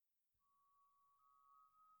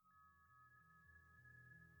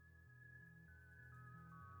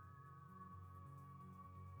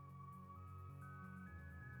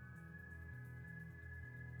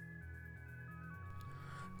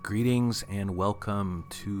Greetings and welcome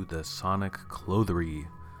to the Sonic Clothery.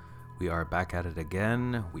 We are back at it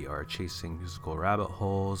again. We are chasing musical rabbit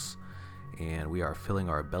holes, and we are filling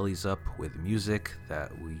our bellies up with music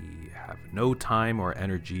that we have no time or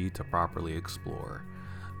energy to properly explore.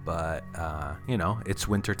 But it's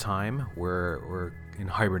winter time. We're in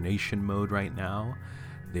hibernation mode right now.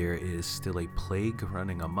 There is still a plague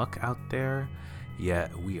running amok out there,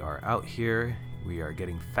 yet we are out here. We are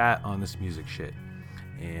getting fat on this music shit.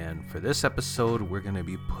 And for this episode, we're going to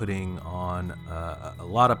be putting on a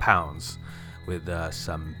lot of pounds with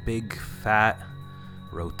some big, fat,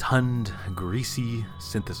 rotund, greasy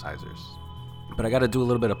synthesizers. But I got to do a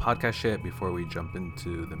little bit of podcast shit before we jump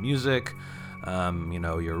into the music.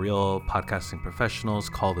 Your real podcasting professionals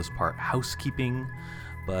call this part housekeeping.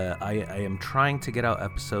 But I am trying to get out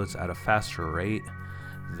episodes at a faster rate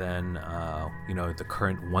than, the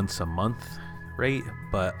current once a month rate.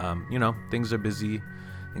 But, things are busy.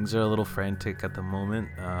 Things are a little frantic at the moment,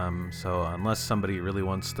 so unless somebody really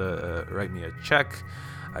wants to write me a check,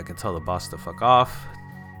 I can tell the boss to fuck off.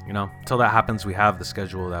 Until that happens, we have the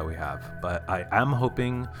schedule that we have. But I am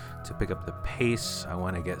hoping to pick up the pace. I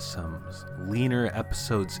want to get some leaner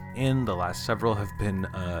episodes in. The last several have been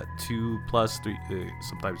 2+, 3,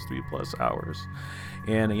 sometimes 3+ hours.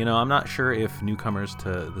 And, I'm not sure if newcomers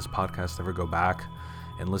to this podcast ever go back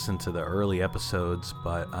and listen to the early episodes,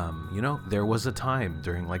 but there was a time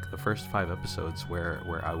during like the first 5 episodes where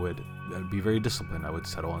I'd be very disciplined. I would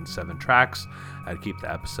settle on 7 tracks. I'd keep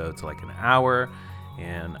the episode to like an hour,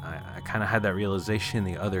 and I kind of had that realization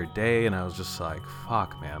the other day, and I was just like,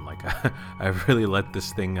 fuck, man, like I really let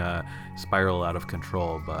this thing spiral out of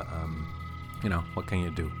control. But what can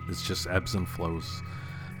you do? It's just ebbs and flows.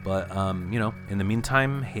 But in the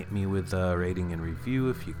meantime, hit me with a rating and review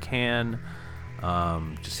if you can.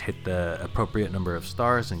 Just hit the appropriate number of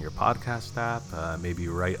stars in your podcast app. Maybe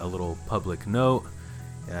write a little public note,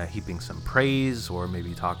 heaping some praise or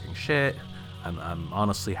maybe talking shit. I'm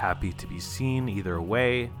honestly happy to be seen either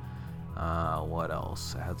way. What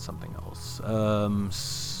else? I had something else.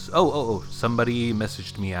 Somebody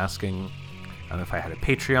messaged me asking if I had a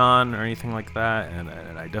Patreon or anything like that,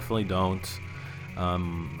 and I definitely don't.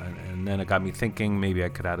 And then it got me thinking maybe I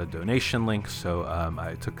could add a donation link. So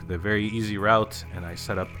I took the very easy route and I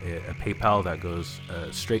set up a PayPal that goes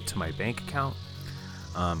straight to my bank account.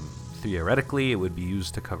 Theoretically, it would be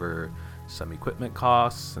used to cover some equipment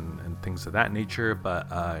costs and things of that nature. But,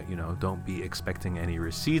 don't be expecting any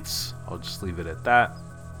receipts. I'll just leave it at that.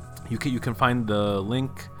 You can find the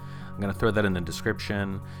link. I'm going to throw that in the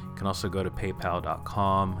description. You can also go to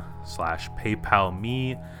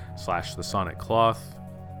paypal.com/paypalme/thesoniccloth.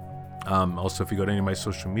 Also, if you go to any of my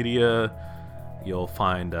social media, you'll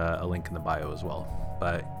find a link in the bio as well.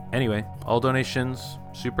 But anyway, all donations,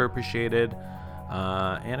 super appreciated.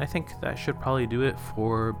 And I think that should probably do it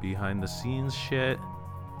for behind the scenes shit.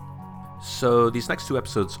 So these next 2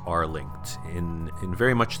 episodes are linked in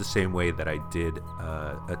very much the same way that I did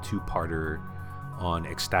a 2-parter on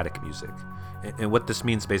ecstatic music. And what this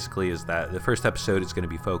means basically is that the first episode is going to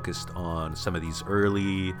be focused on some of these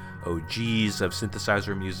early OGs of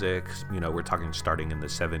synthesizer music. We're talking starting in the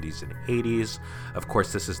 70s and 80s. Of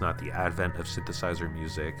course, this is not the advent of synthesizer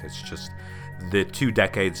music. It's just the 2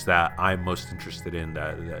 decades that I'm most interested in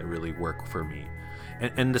that really work for me.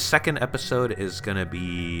 And the second episode is going to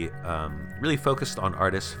be really focused on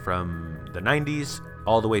artists from the 90s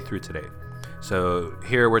all the way through today. So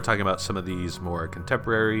here we're talking about some of these more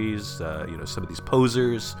contemporaries, some of these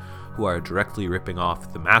posers who are directly ripping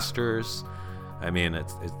off the masters. I mean,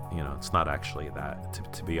 it's not actually that.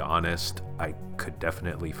 To be honest, I could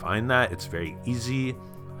definitely find that. It's very easy.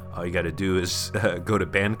 All you got to do is go to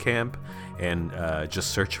Bandcamp and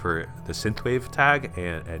just search for the synthwave tag,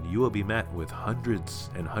 and you will be met with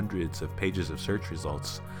hundreds and hundreds of pages of search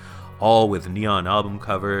results, all with neon album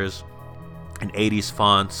covers and 80s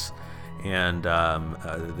fonts. And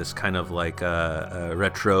this kind of like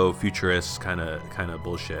retro futurist kind of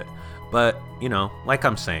bullshit. But like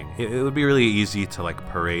I'm saying, it would be really easy to like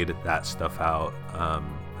parade that stuff out.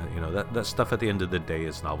 That stuff at the end of the day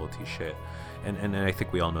is novelty shit, and I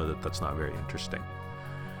think we all know that that's not very interesting.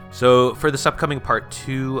 So for this upcoming part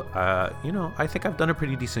 2, I think I've done a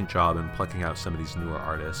pretty decent job in plucking out some of these newer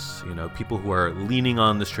artists. People who are leaning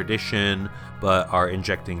on this tradition but are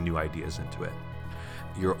injecting new ideas into it.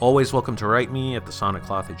 You're always welcome to write me at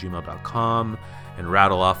thesoniccloth@gmail.com and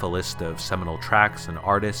rattle off a list of seminal tracks and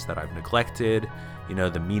artists that I've neglected.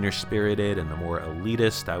 The meaner spirited and the more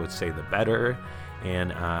elitist, I would say, the better.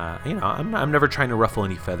 And, I'm never trying to ruffle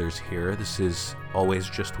any feathers here. This is always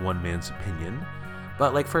just one man's opinion.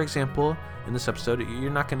 But, like, for example, in this episode,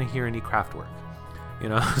 you're not going to hear any Kraftwerk.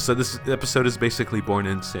 So this episode is basically born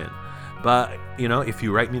in sin. But, if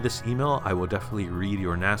you write me this email, I will definitely read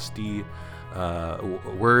your nasty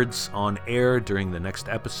words on air during the next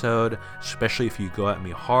episode, especially if you go at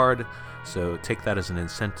me hard. So take that as an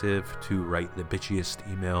incentive to write the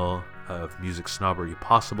bitchiest email of music snobbery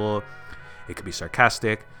possible. It could be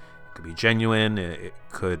sarcastic, it could be genuine,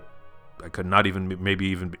 I could not even maybe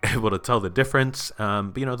even be able to tell the difference.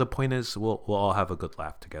 But the point is we'll all have a good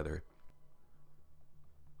laugh together.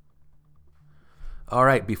 All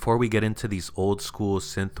right, before we get into these old school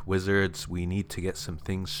synth wizards, we need to get some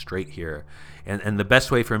things straight here. And the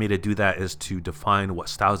best way for me to do that is to define what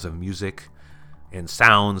styles of music and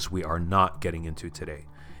sounds we are not getting into today.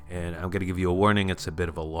 And I'm going to give you a warning, it's a bit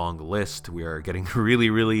of a long list. We are getting really,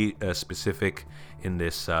 really specific in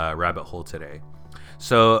this rabbit hole today.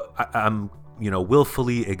 So I'm,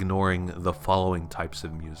 willfully ignoring the following types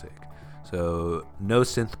of music. So no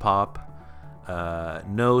synth pop,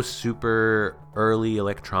 no super early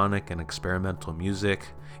electronic and experimental music,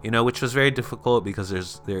 which was very difficult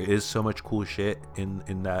because there is so much cool shit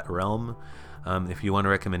in that realm. If you want a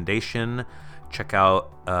recommendation, check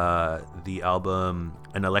out the album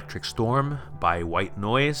An Electric Storm by White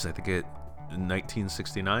Noise. I think it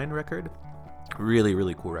 1969 record. Really,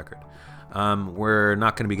 really cool record. We're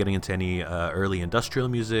not going to be getting into any early industrial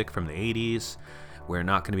music from the 80s. We're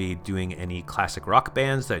not going to be doing any classic rock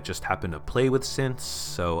bands that just happen to play with synths.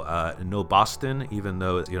 So no Boston, even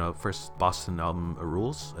though, first Boston album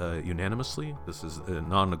rules unanimously. This is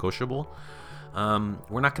non-negotiable.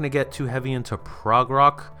 We're not going to get too heavy into prog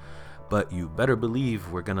rock, but you better believe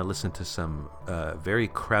we're going to listen to some very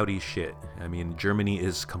crowdy shit. I mean, Germany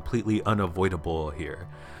is completely unavoidable here.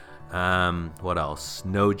 What else?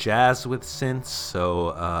 No jazz with synths,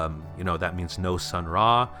 so that means no Sun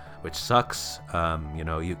Ra, which sucks.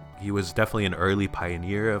 He was definitely an early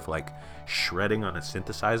pioneer of like shredding on a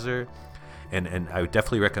synthesizer, and I would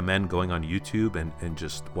definitely recommend going on YouTube and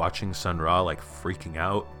just watching Sun Ra like freaking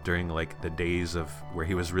out during like the days of where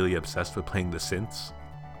he was really obsessed with playing the synths.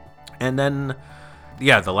 And then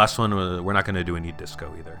the last one, we're not going to do any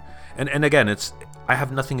disco either. And again, I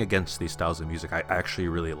have nothing against these styles of music. I actually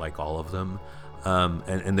really like all of them.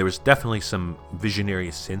 And there was definitely some visionary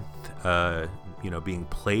synth, being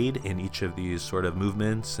played in each of these sort of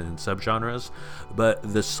movements and subgenres. But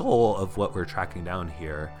the soul of what we're tracking down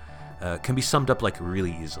here can be summed up like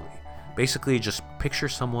really easily. Basically, just picture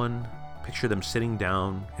them sitting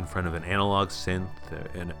down in front of an analog synth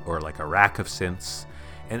or like a rack of synths,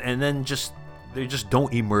 and then they just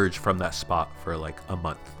don't emerge from that spot for like a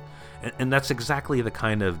month. And that's exactly the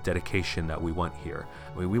kind of dedication that we want here.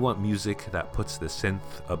 I mean, we want music that puts the synth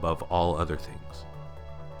above all other things.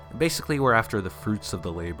 Basically, we're after the fruits of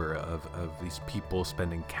the labor of these people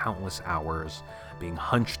spending countless hours being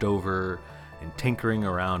hunched over and tinkering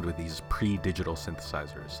around with these pre-digital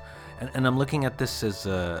synthesizers. And I'm looking at this as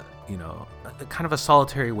a kind of a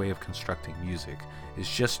solitary way of constructing music.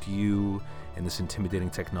 It's just you and this intimidating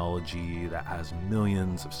technology that has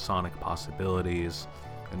millions of sonic possibilities,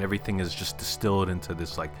 and everything is just distilled into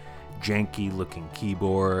this like janky looking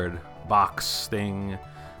keyboard box thing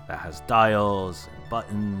that has dials and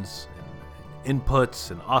buttons and inputs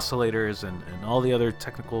and oscillators and all the other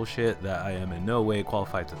technical shit that I am in no way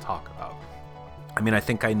qualified to talk about. I mean, I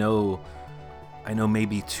think I know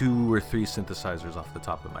maybe 2 or 3 synthesizers off the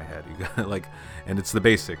top of my head. You got and it's the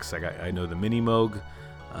basics. Like I know the Mini Moog,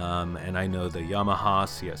 and I know the Yamaha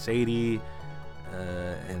CS80,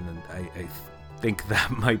 and I think that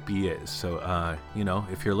might be it. So,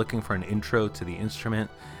 if you're looking for an intro to the instrument,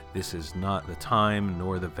 this is not the time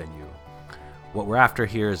nor the venue. What we're after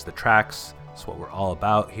here is the tracks. It's what we're all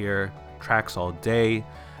about here. Tracks all day.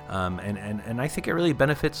 And I think it really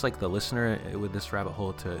benefits like the listener with this rabbit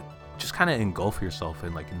hole to just kind of engulf yourself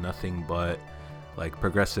in like nothing but like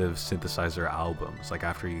progressive synthesizer albums. Like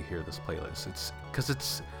after you hear this playlist,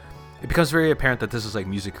 it becomes very apparent that this is like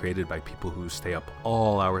music created by people who stay up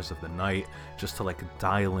all hours of the night just to like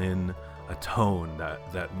dial in a tone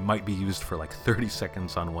that might be used for like 30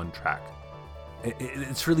 seconds on one track.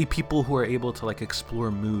 It's really people who are able to like explore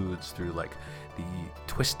moods through like the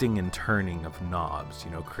twisting and turning of knobs,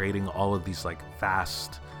 creating all of these like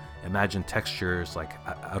vast imagined textures like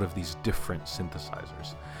out of these different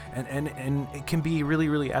synthesizers. And it can be really,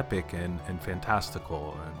 really epic and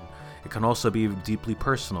fantastical, and it can also be deeply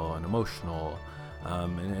personal and emotional,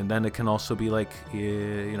 and then it can also be like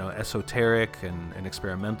esoteric and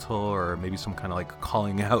experimental, or maybe some kind of like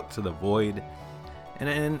calling out to the void.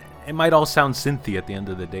 And it might all sound synthy at the end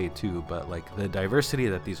of the day too, but like the diversity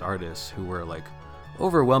that these artists who were like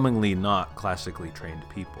overwhelmingly not classically trained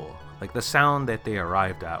people. Like the sound that they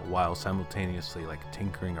arrived at while simultaneously like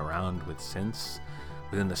tinkering around with synths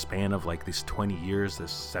within the span of like these 20 years,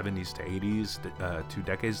 this 70s to 80s, 2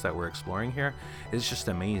 decades that we're exploring here, is just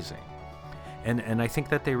amazing. And I think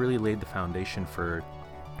that they really laid the foundation for,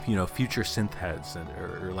 you know, future synth heads,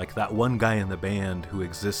 or like that one guy in the band who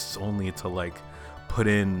exists only to like put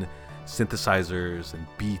in synthesizers and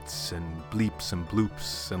beats and bleeps and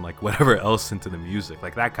bloops and like whatever else into the music,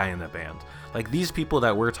 like that guy in the band. Like these people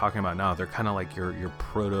that we're talking about now, they're kind of like your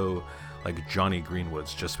proto like Johnny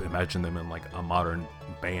Greenwoods. Just imagine them in like a modern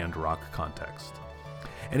band rock context.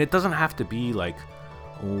 And it doesn't have to be like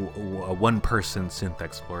a one-person synth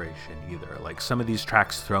exploration either. Like some of these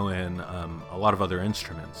tracks throw in a lot of other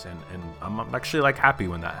instruments, and I'm actually like happy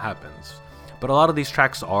when that happens. But a lot of these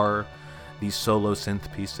tracks are these solo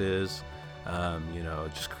synth pieces, you know,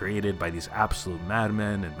 just created by these absolute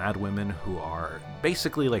madmen and madwomen who are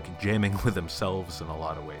basically like jamming with themselves in a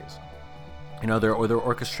lot of ways. You know, they're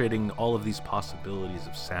orchestrating all of these possibilities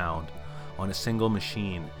of sound on a single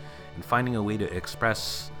machine and finding a way to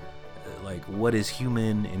express like what is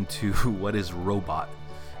human into what is robot.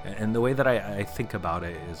 And the way that I think about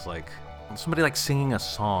it is like somebody like singing a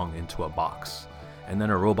song into a box, and then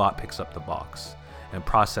a robot picks up the box and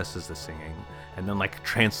processes the singing and then like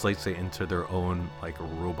translates it into their own like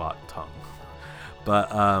robot tongue.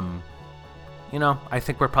 But you know, I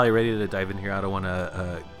think we're probably ready to dive in here. I don't want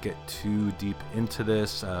to get too deep into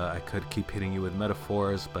this. I could keep hitting you with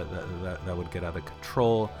metaphors, but that would get out of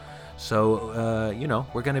control. So, you know,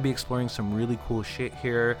 we're going to be exploring some really cool shit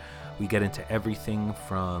here. We get into everything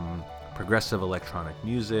from progressive electronic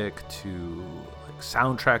music to like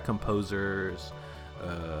soundtrack composers.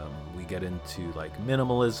 We get into like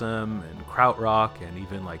minimalism and krautrock and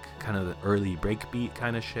even like kind of the early breakbeat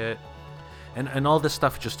kind of shit. And all this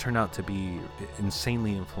stuff just turned out to be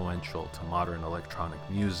insanely influential to modern electronic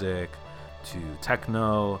music, to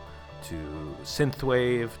techno, to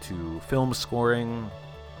synthwave, to film scoring,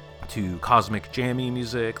 to cosmic jammy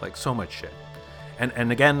music, like so much shit.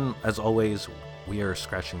 And again, as always, we are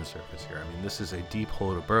scratching the surface here. I mean, this is a deep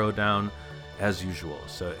hole to burrow down, as usual.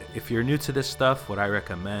 So if you're new to this stuff, what I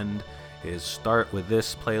recommend is start with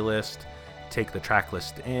this playlist, take the track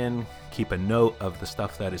list in, keep a note of the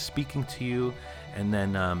stuff that is speaking to you, and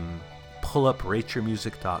then pull up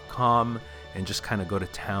rateyourmusic.com and just kind of go to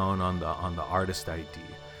town on the artist ID.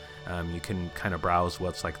 You can kind of browse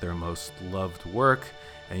what's like their most loved work,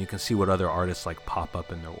 and you can see what other artists like pop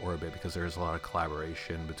up in their orbit, because there's a lot of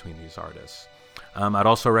collaboration between these artists. I'd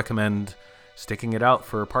also recommend sticking it out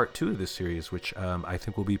for part 2 of this series, which I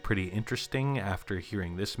think will be pretty interesting after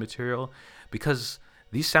hearing this material, because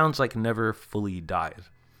these sounds like never fully died.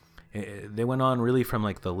 They went on really from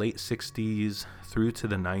like the late 60s through to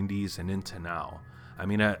the 90s and into now. I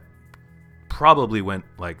mean, it probably went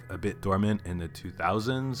like a bit dormant in the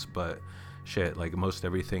 2000s, but shit, like most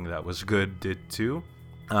everything that was good did too.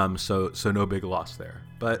 So no big loss there.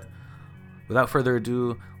 But without further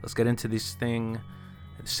ado, let's get into this thing.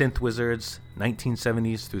 Synth Wizards,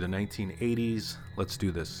 1970s through the 1980s. Let's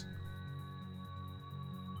do this.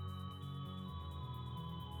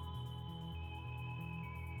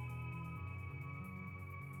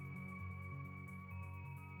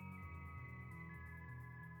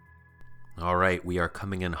 All right, we are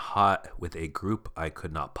coming in hot with a group I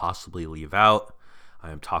could not possibly leave out. I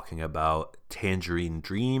am talking about Tangerine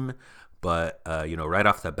Dream, but you know, right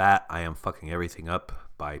off the bat, I am fucking everything up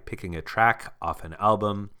by picking a track off an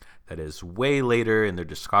album that is way later in their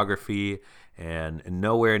discography and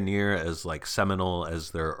nowhere near as like seminal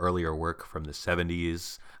as their earlier work from the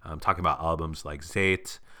 70s. I'm talking about albums like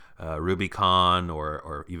Zayt, Rubicon,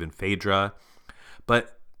 or even Phaedra.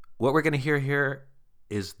 But what we're going to hear here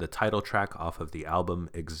is the title track off of the album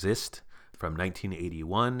Exist from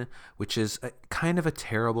 1981, which is kind of a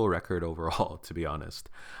terrible record overall, to be honest.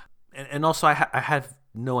 And also, I have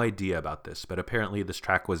no idea about this, but apparently this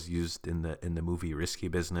track was used in the movie Risky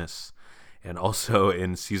Business, and also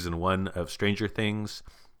in season 1 of Stranger Things.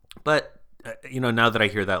 But you know, now that I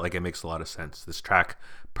hear that, like, it makes a lot of sense. This track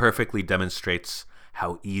perfectly demonstrates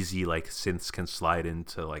how easy like synths can slide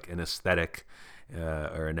into like an aesthetic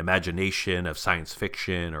or an imagination of science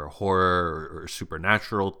fiction or horror or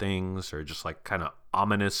supernatural things, or just like kind of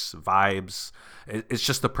ominous vibes. It's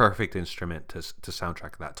just the perfect instrument to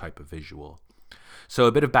soundtrack that type of visual. So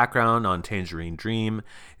a bit of background on Tangerine Dream.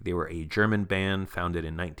 They were a German band founded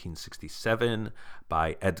in 1967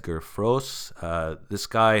 by Edgar Froese. This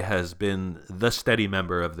guy has been the steady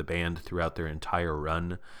member of the band throughout their entire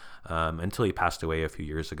run until he passed away a few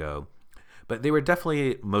years ago. But they were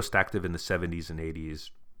definitely most active in the 70s and 80s.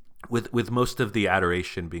 with most of the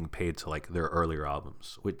adoration being paid to like their earlier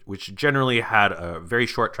albums, which generally had a very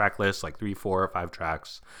short track list, like 3, 4, or 5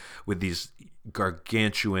 tracks, with these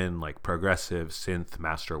gargantuan like progressive synth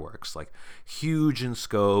masterworks, like huge in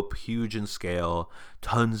scope, huge in scale,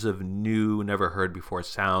 tons of new, never heard before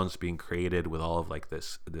sounds being created with all of like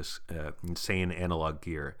this insane analog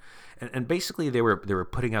gear, and basically they were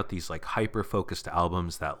putting out these like hyper focused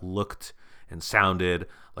albums that looked and sounded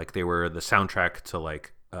like they were the soundtrack to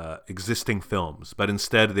like existing films, but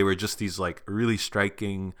instead they were just these like really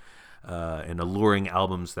striking and alluring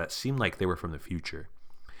albums that seemed like they were from the future.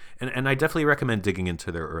 And I definitely recommend digging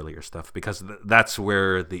into their earlier stuff because that's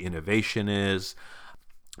where the innovation is.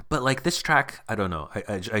 But like this track, I don't know.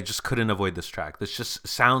 I just couldn't avoid this track. This just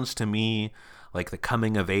sounds to me like the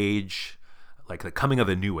coming of age, like the coming of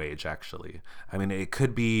a new age. Actually, I mean, it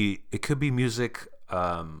could be music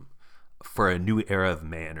for a new era of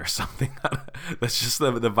man or something. That's just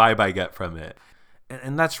the vibe I get from it.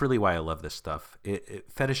 And that's really why I love this stuff. It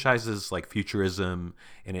fetishizes like futurism,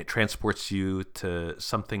 and it transports you to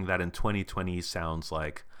something that in 2020 sounds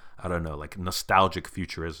like, I don't know, like nostalgic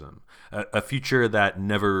futurism, a future that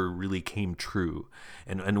never really came true,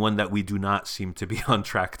 and one that we do not seem to be on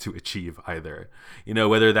track to achieve either. You know,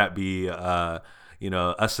 whether that be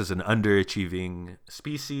us as an underachieving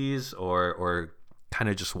species, or kind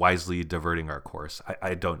of just wisely diverting our course.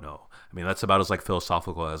 I don't know. I mean, that's about as like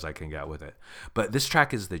philosophical as I can get with it. But this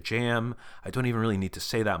track is the jam. I don't even really need to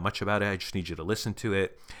say that much about it. I just need you to listen to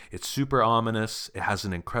it. It's super ominous. It has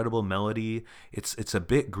an incredible melody. It's a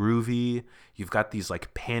bit groovy. You've got these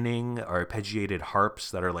like panning arpeggiated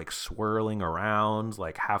harps that are like swirling around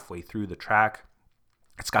like halfway through the track.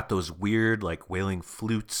 It's got those weird like wailing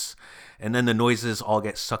flutes, and then the noises all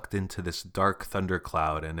get sucked into this dark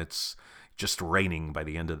thundercloud, and it's just raining by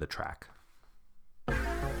the end of the track.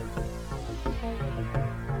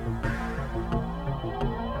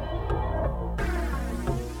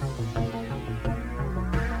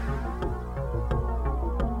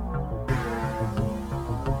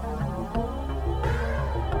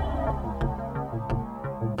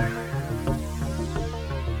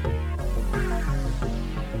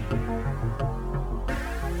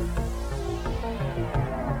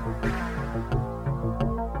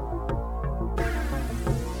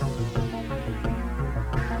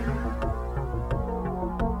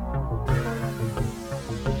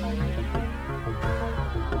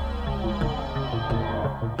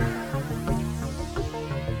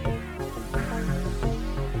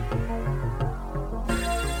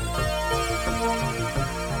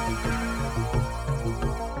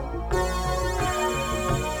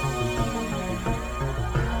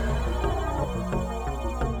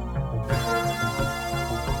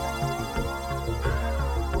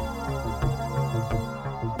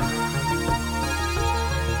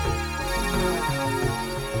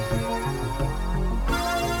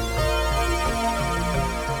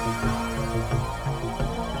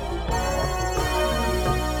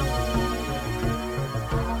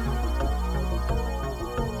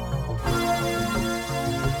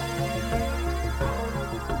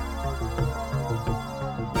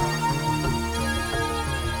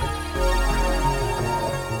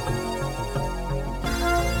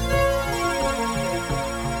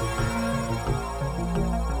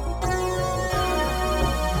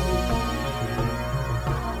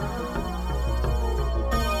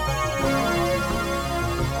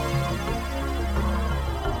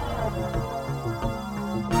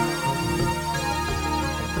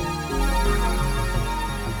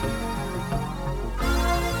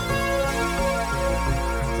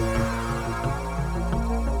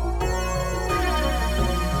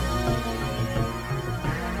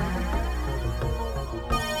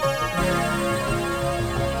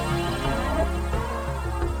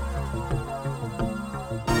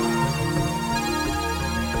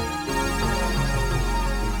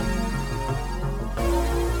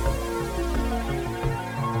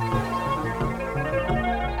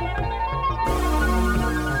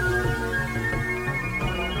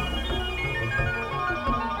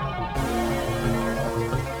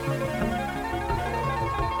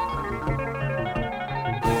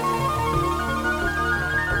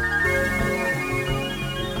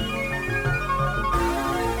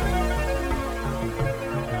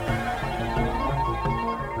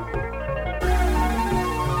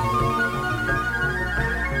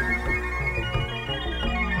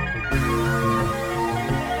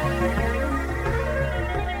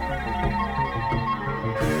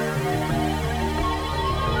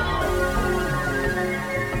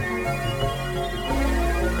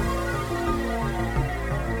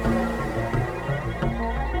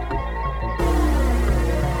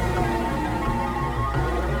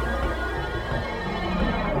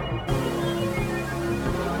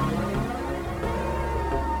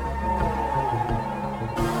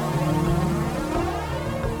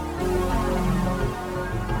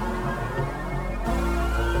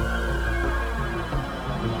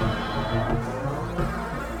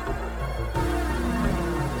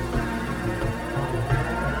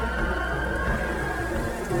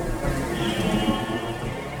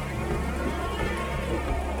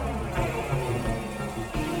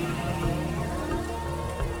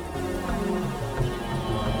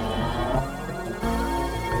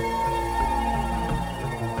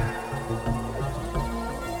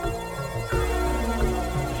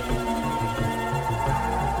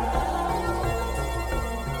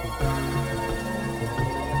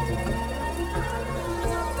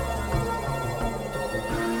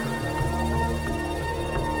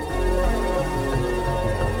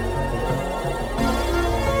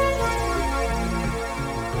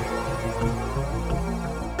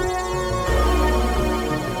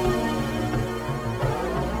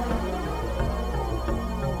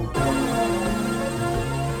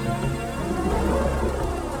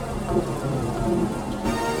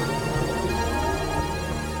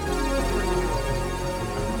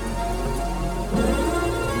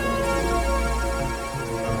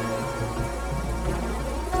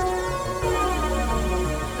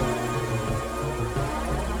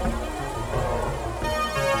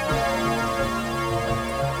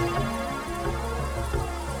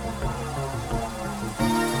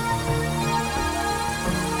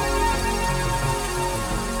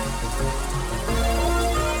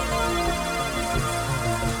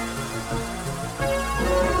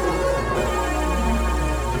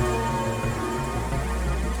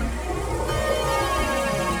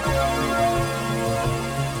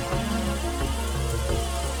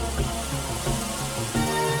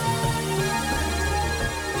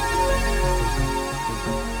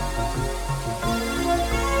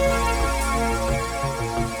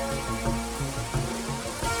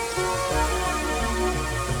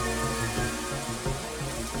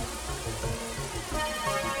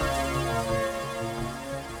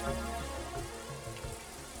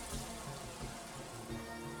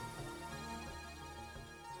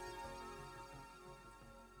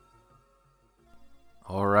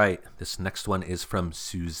 All right, this next one is from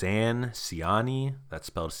Suzanne Ciani. That's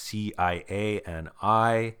spelled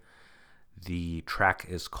Ciani. The track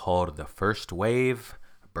is called The First Wave,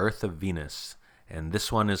 Birth of Venus. And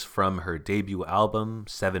this one is from her debut album,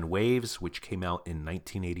 Seven Waves, which came out in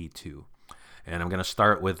 1982. And I'm going to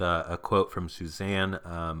start with a quote from Suzanne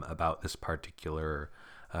about this particular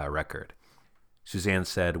record. Suzanne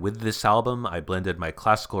said, "With this album, I blended my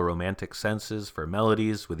classical romantic senses for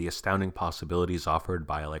melodies with the astounding possibilities offered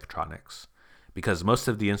by electronics. Because most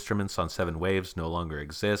of the instruments on Seven Waves no longer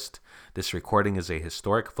exist, this recording is a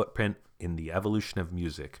historic footprint in the evolution of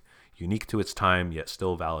music, unique to its time, yet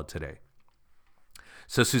still valid today."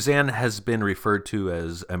 So Suzanne has been referred to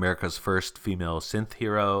as America's first female synth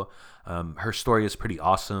hero. Her story is pretty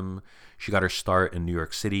awesome. She got her start in New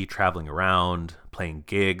York City, traveling around, playing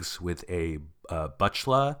gigs with a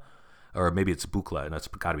Butchla, or maybe it's Buchla, and that's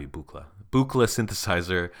got to be Buchla. Buchla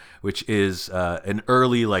synthesizer, which is an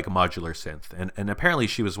early like modular synth, and apparently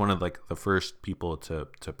she was one of like the first people to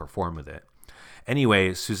perform with it.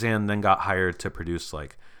 Anyway, Suzanne then got hired to produce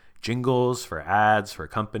like jingles for ads for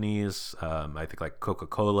companies. I think like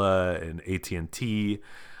Coca-Cola and AT&T,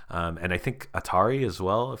 and I think Atari as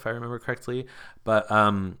well, if I remember correctly. But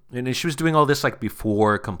and she was doing all this like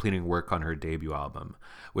before completing work on her debut album,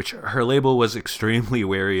 which her label was extremely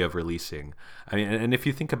wary of releasing. I mean, and if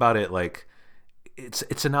you think about it, like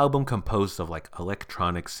it's an album composed of like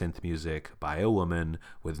electronic synth music by a woman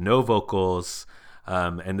with no vocals,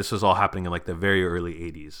 and this was all happening in like the very early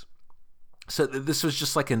 80s. So this was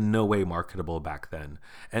just like in no way marketable back then.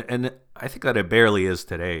 And I think that it barely is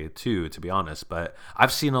today too, to be honest. But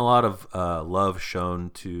I've seen a lot of love shown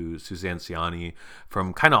to Suzanne Ciani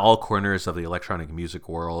from kind of all corners of the electronic music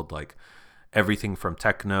world, like everything from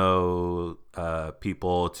techno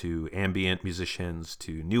people to ambient musicians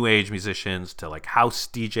to new age musicians to like house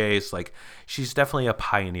DJs. Like she's definitely a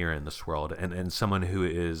pioneer in this world and someone who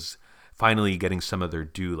is finally getting some of their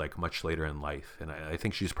due like much later in life. And I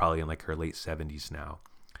think she's probably in like her late 70s now.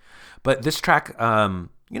 But this track,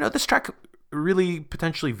 this track really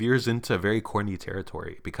potentially veers into very corny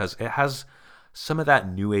territory because it has some of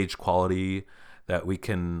that new age quality that we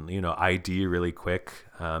can, ID really quick.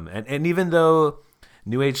 And even though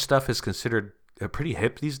new age stuff is considered pretty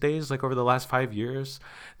hip these days, like over the last 5 years,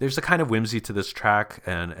 there's a kind of whimsy to this track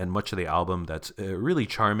and much of the album that's really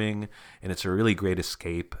charming, and it's a really great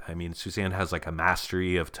escape. I mean, Suzanne has like a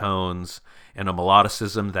mastery of tones and a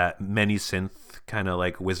melodicism that many synth kind of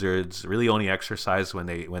like wizards really only exercise when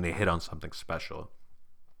they hit on something special.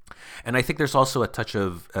 And I think there's also a touch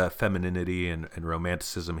of femininity and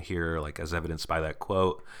romanticism here, like as evidenced by that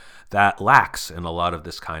quote, that lacks in a lot of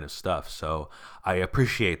this kind of stuff. So I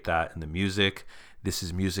appreciate that in the music. This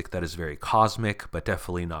is music that is very cosmic, but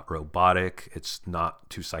definitely not robotic. It's not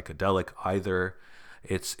too psychedelic either.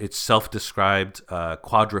 It's self-described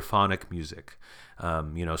quadraphonic music,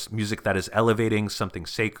 music that is elevating something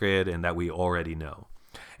sacred and that we already know.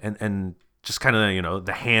 And just kind of,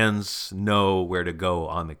 the hands know where to go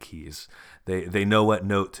on the keys. They know what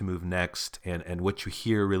note to move next. And what you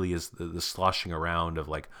hear really is the sloshing around of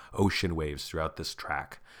like ocean waves throughout this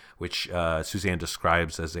track, which Suzanne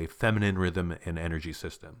describes as a feminine rhythm and energy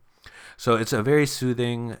system. So it's a very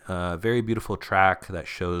soothing, very beautiful track that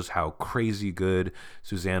shows how crazy good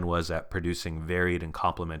Suzanne was at producing varied and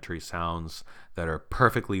complementary sounds that are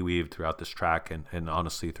perfectly weaved throughout this track and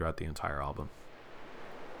honestly throughout the entire album.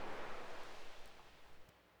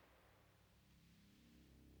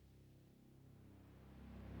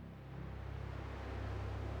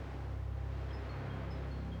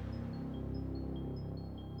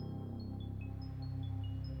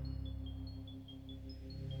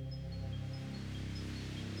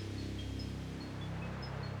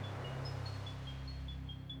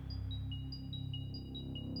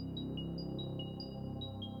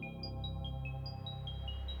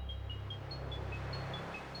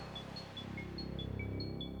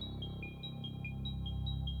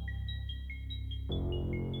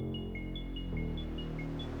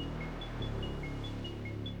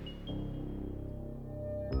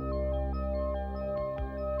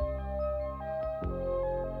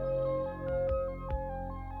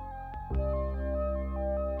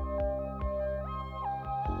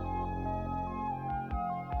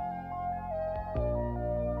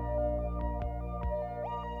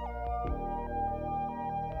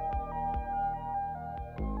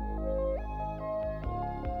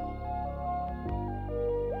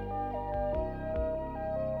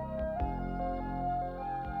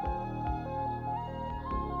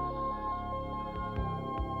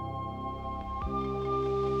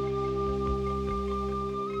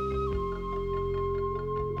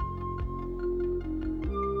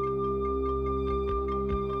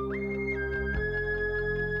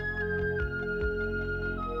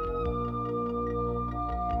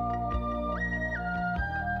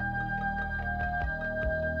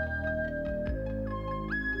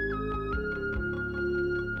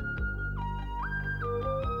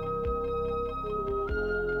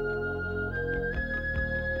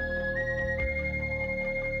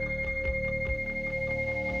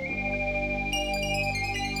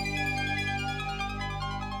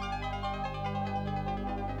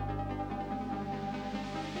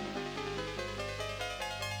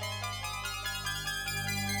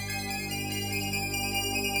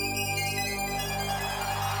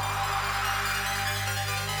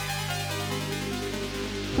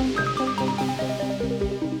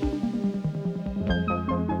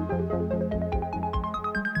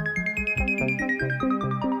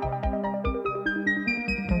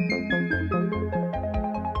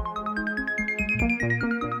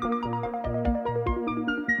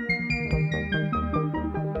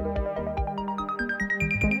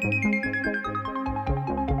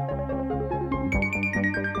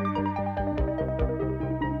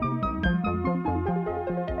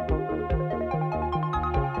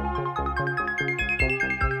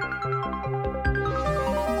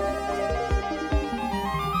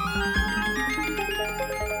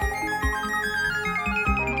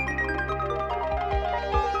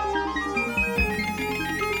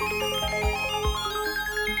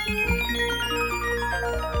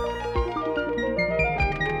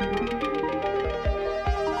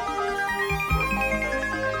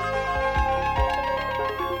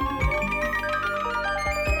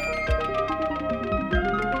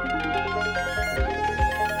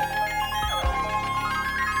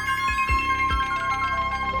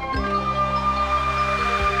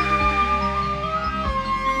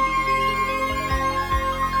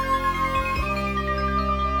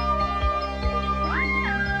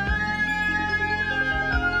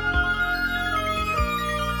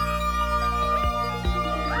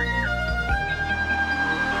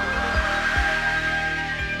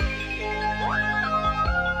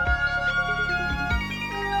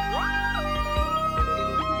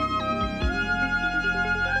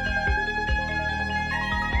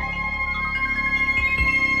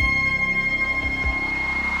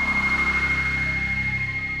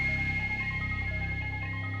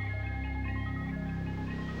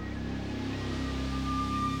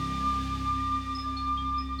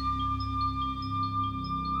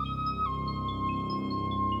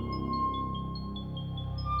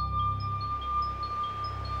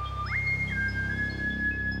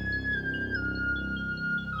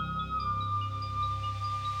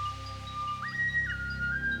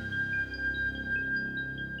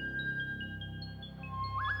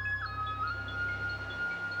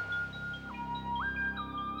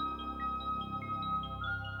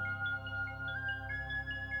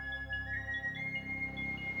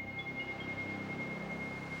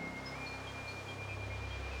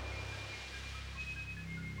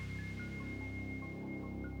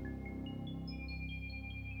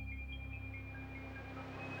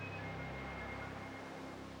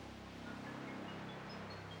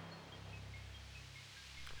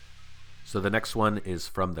 So the next one is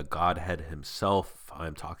from the Godhead himself.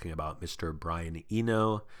 I'm talking about Mr. Brian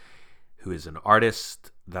Eno, who is an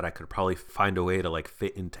artist that I could probably find a way to like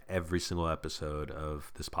fit into every single episode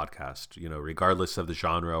of this podcast, you know, regardless of the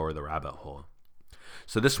genre or the rabbit hole.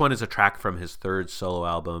 So this one is a track from his third solo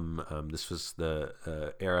album. This was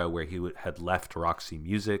the era where he had left Roxy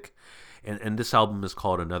Music. And this album is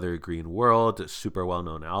called Another Green World, a super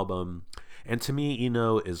well-known album. And to me,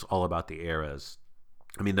 Eno is all about the eras.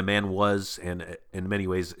 I mean, the man was, and in many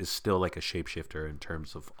ways is still like a shapeshifter in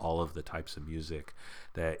terms of all of the types of music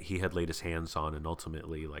that he had laid his hands on and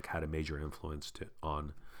ultimately like had a major influence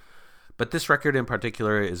on. But this record in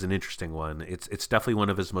particular is an interesting one. It's definitely one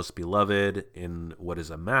of his most beloved in what is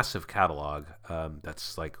a massive catalog.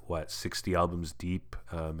 That's like, 60 albums deep,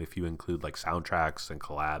 if you include like soundtracks and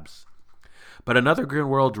collabs. But Another Green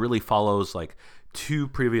World really follows like two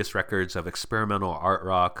previous records of experimental art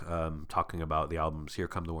rock, talking about the albums Here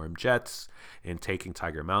Come the Warm Jets and Taking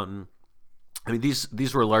Tiger Mountain. I mean,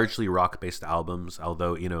 these were largely rock-based albums,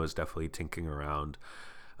 although Eno is definitely tinkering around.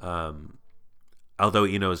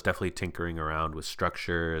 Tinkering around with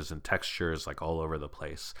structures and textures like all over the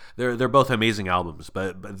place. They're both amazing albums,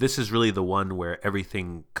 but this is really the one where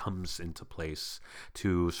everything comes into place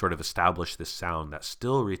to sort of establish this sound that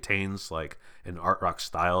still retains like an art rock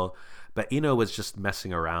style. But Eno was just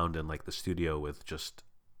messing around in like the studio with just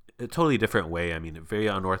a totally different way. I mean, very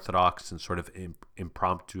unorthodox and sort of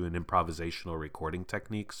impromptu and improvisational recording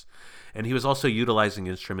techniques. And he was also utilizing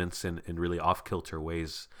instruments in really off-kilter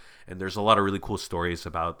ways. And there's a lot of really cool stories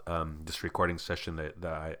about this recording session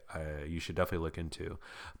that you should definitely look into.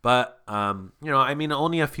 But,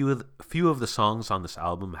 only a few of the songs on this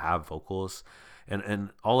album have vocals. And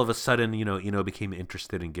all of a sudden, Eno became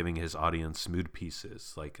interested in giving his audience mood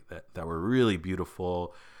pieces like that were really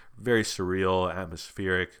beautiful, very surreal,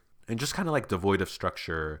 atmospheric, and just kind of like devoid of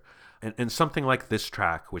structure. And something like this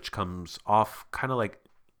track, which comes off kind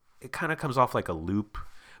of comes off like a loop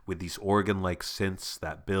with these organ-like synths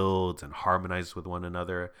that build and harmonize with one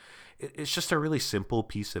another. It's just a really simple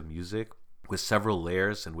piece of music with several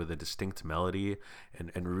layers and with a distinct melody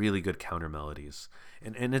and really good counter melodies.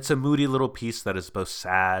 And it's a moody little piece that is both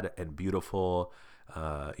sad and beautiful,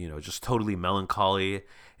 just totally melancholy.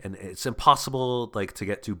 And it's impossible like to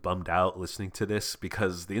get too bummed out listening to this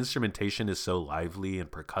because the instrumentation is so lively and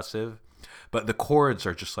percussive, but the chords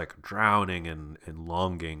are just like drowning in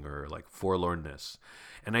longing or like forlornness.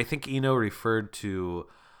 And I think Eno referred to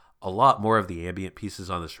a lot more of the ambient pieces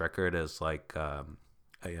on this record as like,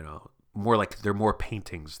 more like they're more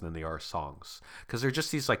paintings than they are songs, because they're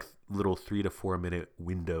just these like little 3 to 4 minute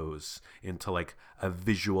windows into like a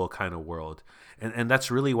visual kind of world. And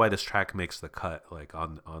that's really why this track makes the cut like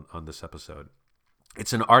on this episode.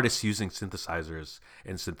 It's an artist using synthesizers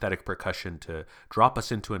and synthetic percussion to drop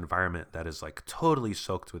us into an environment that is like totally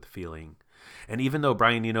soaked with feeling. And even though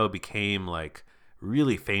Brian Eno became like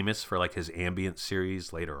really famous for like his ambient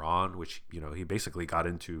series later on, which he basically got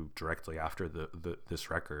into directly after this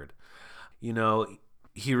record,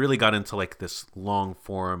 he really got into like this long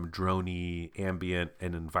form droney ambient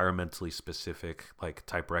and environmentally specific like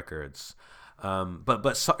type records. But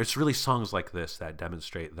it's really songs like this that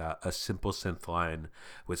demonstrate that a simple synth line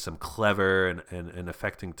with some clever and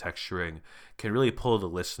affecting texturing can really pull the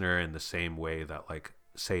listener in the same way that like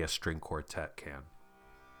say a string quartet can.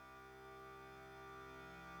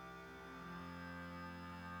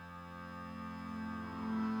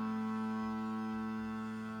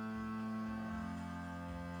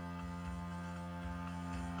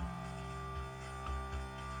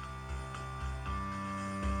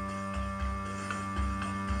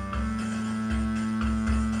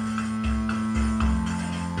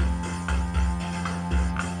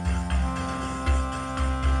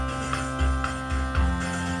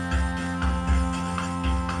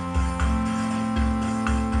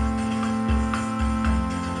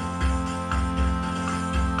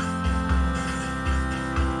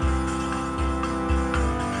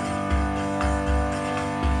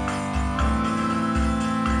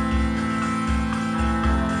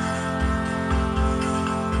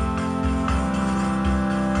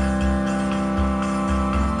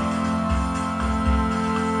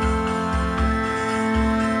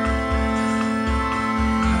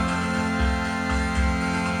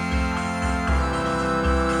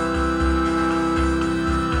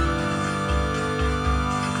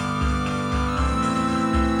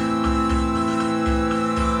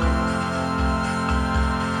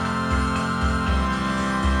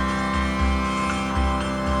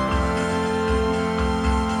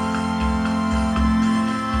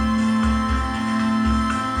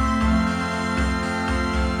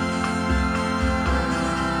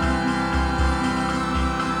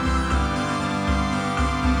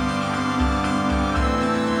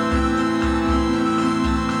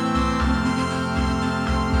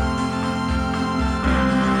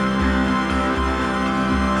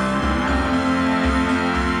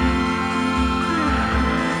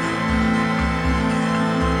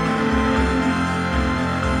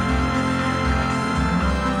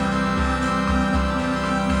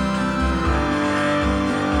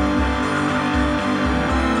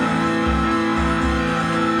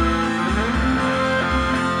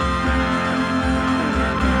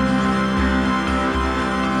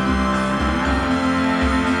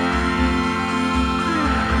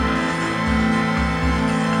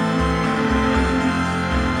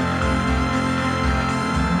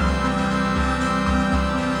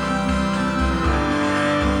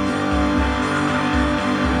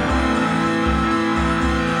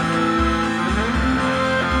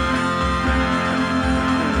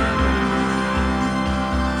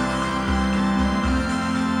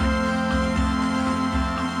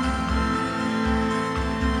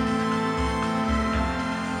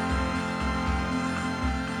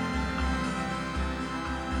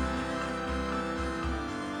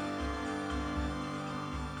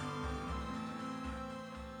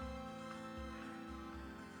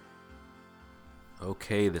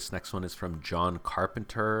 Okay, this next one is from John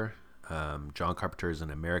Carpenter. John Carpenter is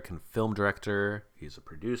an American film director. He's a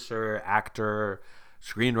producer, actor,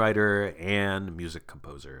 screenwriter, and music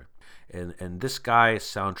composer. And this guy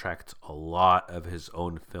soundtracked a lot of his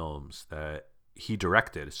own films that he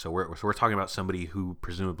directed. So we're talking about somebody who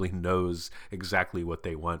presumably knows exactly what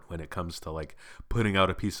they want when it comes to like putting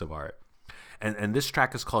out a piece of art. And this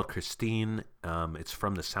track is called Christine. It's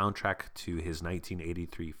from the soundtrack to his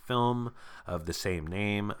 1983 film of the same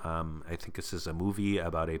name. I think this is a movie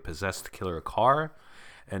about a possessed killer car.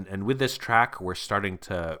 And with this track, we're starting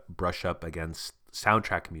to brush up against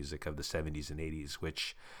soundtrack music of the 70s and 80s,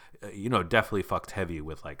 which, definitely fucked heavy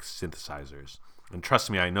with like synthesizers. And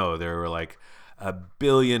trust me, I know there were like a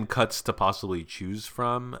billion cuts to possibly choose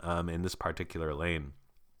from in this particular lane.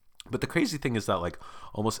 But the crazy thing is that like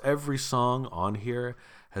almost every song on here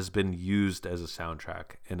has been used as a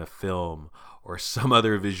soundtrack in a film or some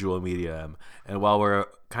other visual medium. And while we're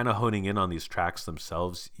kind of honing in on these tracks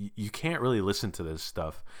themselves, you can't really listen to this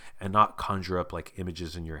stuff and not conjure up like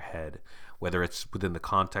images in your head, whether it's within the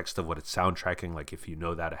context of what it's soundtracking, like if you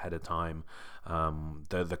know that ahead of time,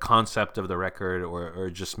 the concept of the record,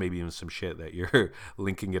 or just maybe even some shit that you're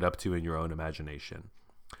linking it up to in your own imagination.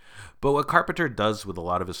 But what Carpenter does with a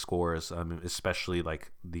lot of his scores, especially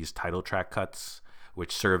like these title track cuts,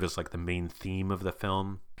 which serve as like the main theme of the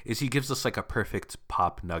film, is he gives us like a perfect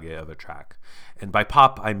pop nugget of a track. And by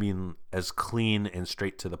pop, I mean as clean and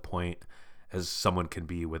straight to the point as someone can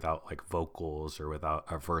be without like vocals or without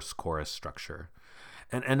a verse chorus structure.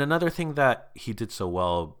 And another thing that he did so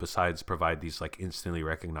well, besides provide these like instantly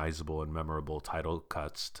recognizable and memorable title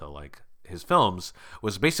cuts to like his films,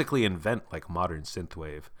 was basically invent like modern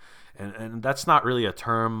synthwave. And that's not really a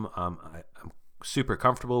term I'm super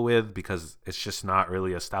comfortable with, because it's just not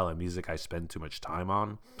really a style of music I spend too much time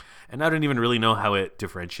on. And I don't even really know how it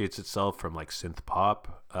differentiates itself from like synth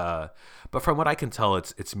pop. But from what I can tell,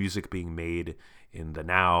 it's music being made in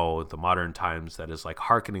the modern times that is like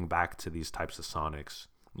hearkening back to these types of sonics.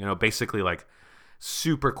 Basically like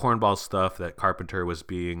super cornball stuff that Carpenter was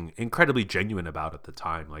being incredibly genuine about at the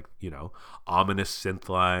time. Like, ominous synth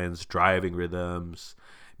lines, driving rhythms,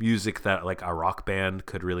 music that like a rock band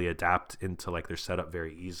could really adapt into like their setup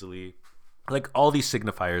very easily. Like all these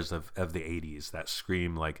signifiers of the 80s that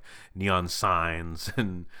scream like neon signs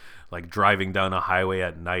and like driving down a highway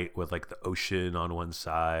at night with like the ocean on one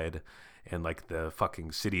side and like the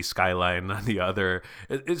fucking city skyline on the other.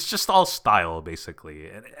 It's just all style basically,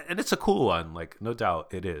 and it's a cool one, like no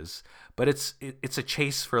doubt it is. But it's a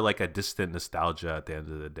chase for like a distant nostalgia at the end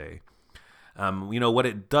of the day. What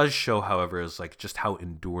it does show, however, is like just how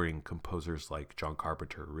enduring composers like John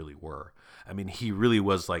Carpenter really were. I mean, he really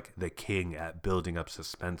was like the king at building up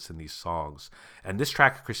suspense in these songs. And this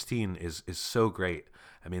track, Christine, is so great.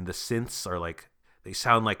 I mean, the synths are like, they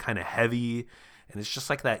sound like kind of heavy, and it's just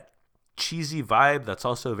like that cheesy vibe that's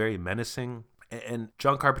also very menacing. And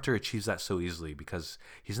John Carpenter achieves that so easily because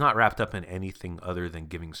he's not wrapped up in anything other than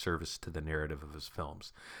giving service to the narrative of his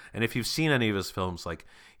films. And if you've seen any of his films, like,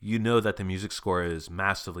 you know that the music score is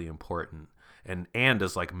massively important and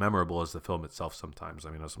as like memorable as the film itself sometimes.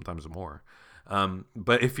 I mean, sometimes more.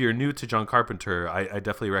 But if you're new to John Carpenter, I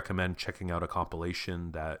definitely recommend checking out a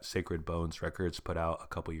compilation that Sacred Bones Records put out a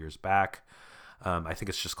couple years back. I think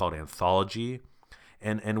it's just called Anthology.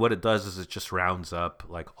 And what it does is it just rounds up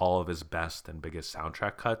like all of his best and biggest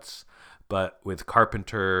soundtrack cuts, but with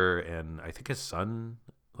Carpenter and I think his son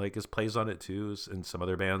like plays on it too, and some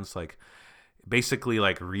other bands, like basically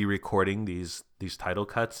like re-recording these title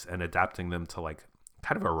cuts and adapting them to like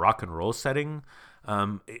kind of a rock and roll setting.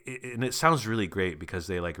 And it sounds really great because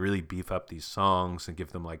they like really beef up these songs and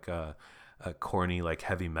give them like a corny like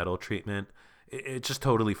heavy metal treatment. It just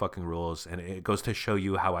totally fucking rules, and it goes to show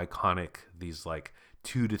you how iconic these like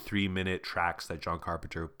 2 to 3 minute tracks that John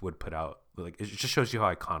Carpenter would put out, like it just shows you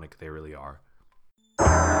how iconic they really are.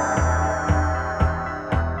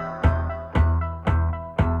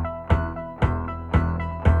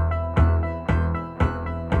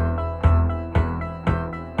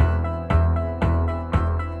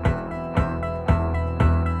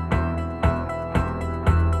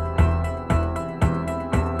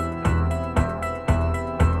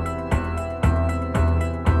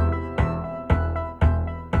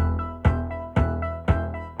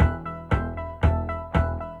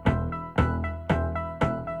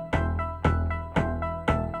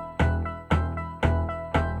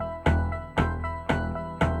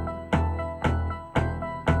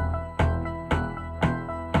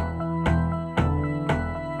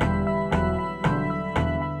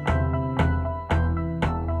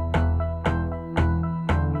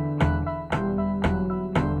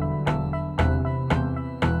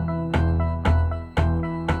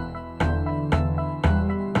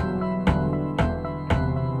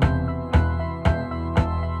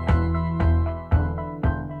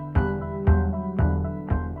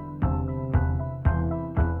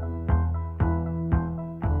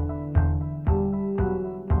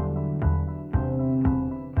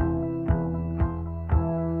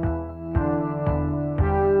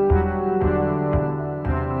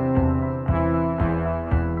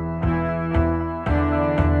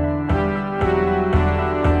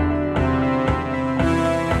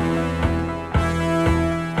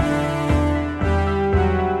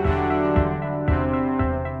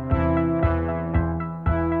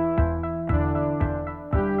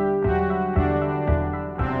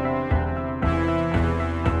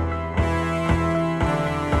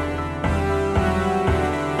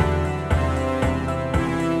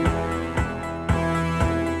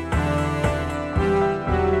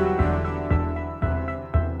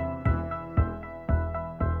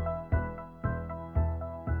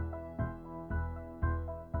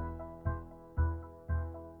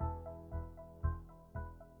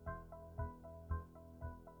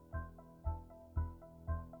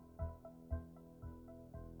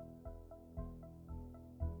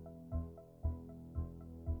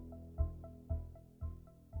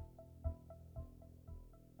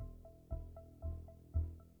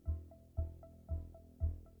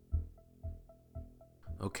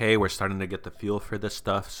 Okay, we're starting to get the feel for this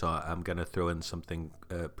stuff, so I'm going to throw in something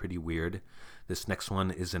pretty weird. This next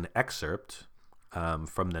one is an excerpt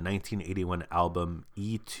from the 1981 album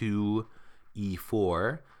E2,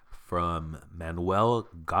 E4 from Manuel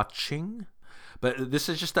Gotching. But this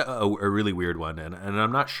is just a really weird one, and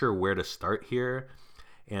I'm not sure where to start here.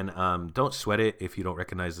 And don't sweat it if you don't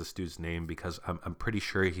recognize this dude's name, because I'm pretty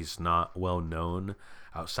sure he's not well known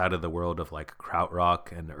outside of the world of like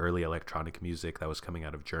krautrock and early electronic music that was coming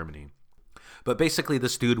out of Germany. But basically,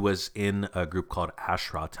 this dude was in a group called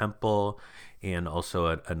Ashra Temple, and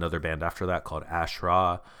also another band after that called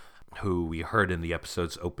Ashra, who we heard in the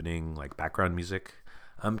episode's opening like background music.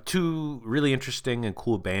 Two really interesting and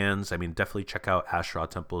cool bands. I mean, definitely check out Ashra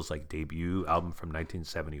Temple's like debut album from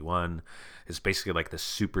 1971. It's basically like the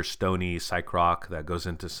super stony psych rock that goes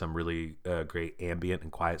into some really great ambient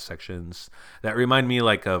and quiet sections that remind me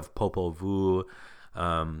like of Popol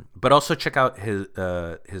Vuh. But also check out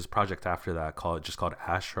his project after that called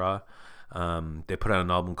Ashra. They put out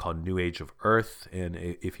an album called New Age of Earth, and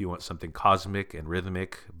if you want something cosmic and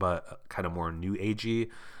rhythmic but kind of more new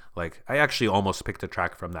agey, like I actually almost picked a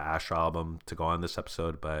track from the Ashra album to go on this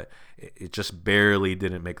episode, but it just barely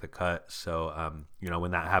didn't make the cut. So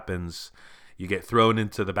when that happens, you get thrown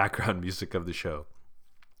into the background music of the show.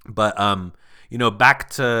 But back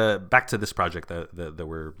to this project that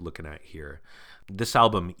we're looking at here. This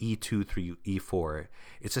album E2 through E4,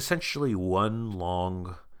 it's essentially one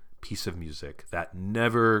long piece of music that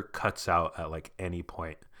never cuts out at like any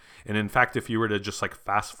point. And in fact, if you were to just like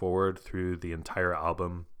fast forward through the entire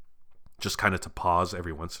album, just kind of to pause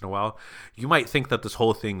every once in a while, you might think that this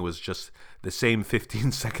whole thing was just the same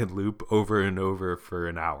 15-second loop over and over for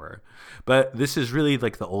an hour. But this is really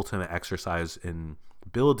like the ultimate exercise in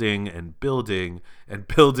building and building and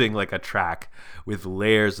building like a track with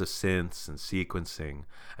layers of synths and sequencing.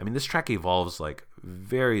 I mean, this track evolves like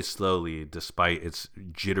very slowly despite its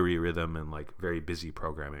jittery rhythm and like very busy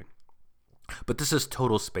programming. But this is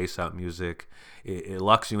total space out music. It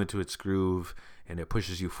locks you into its groove, and it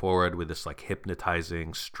pushes you forward with this like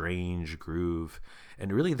hypnotizing, strange groove.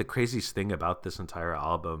 And really the craziest thing about this entire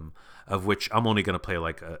album, of which I'm only going to play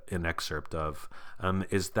like an excerpt of,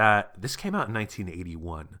 is that this came out in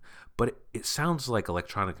 1981, but it sounds like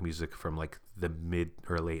electronic music from like the mid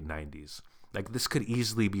or late 90s. Like this could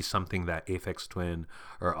easily be something that Aphex Twin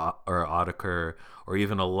or Autechre, or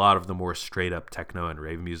even a lot of the more straight up techno and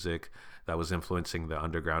rave music that was influencing the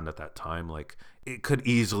underground at that time, like it could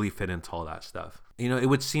easily fit into all that stuff. It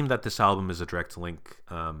would seem that this album is a direct link,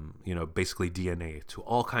 basically DNA to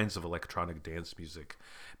all kinds of electronic dance music,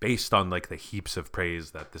 based on like the heaps of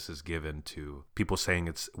praise that this is given to people, saying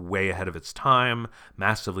it's way ahead of its time,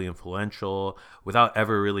 massively influential, without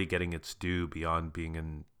ever really getting its due beyond being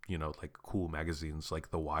in like cool magazines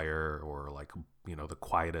like The Wire or like The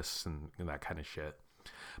Quietus and that kind of shit.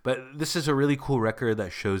 But this is a really cool record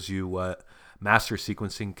that shows you what master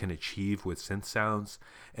sequencing can achieve with synth sounds,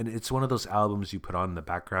 and it's one of those albums you put on in the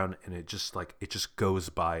background and it just goes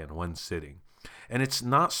by in one sitting. And it's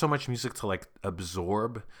not so much music to like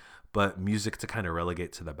absorb, but music to kind of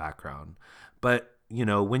relegate to the background. But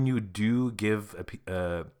when you do give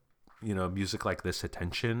music like this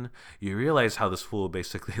attention, you realize how this fool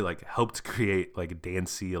basically like helped create like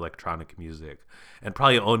dancey electronic music, and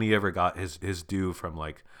probably only ever got his due from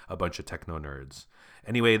like a bunch of techno nerds.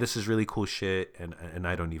 Anyway, this is really cool shit, and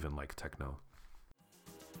I don't even like techno.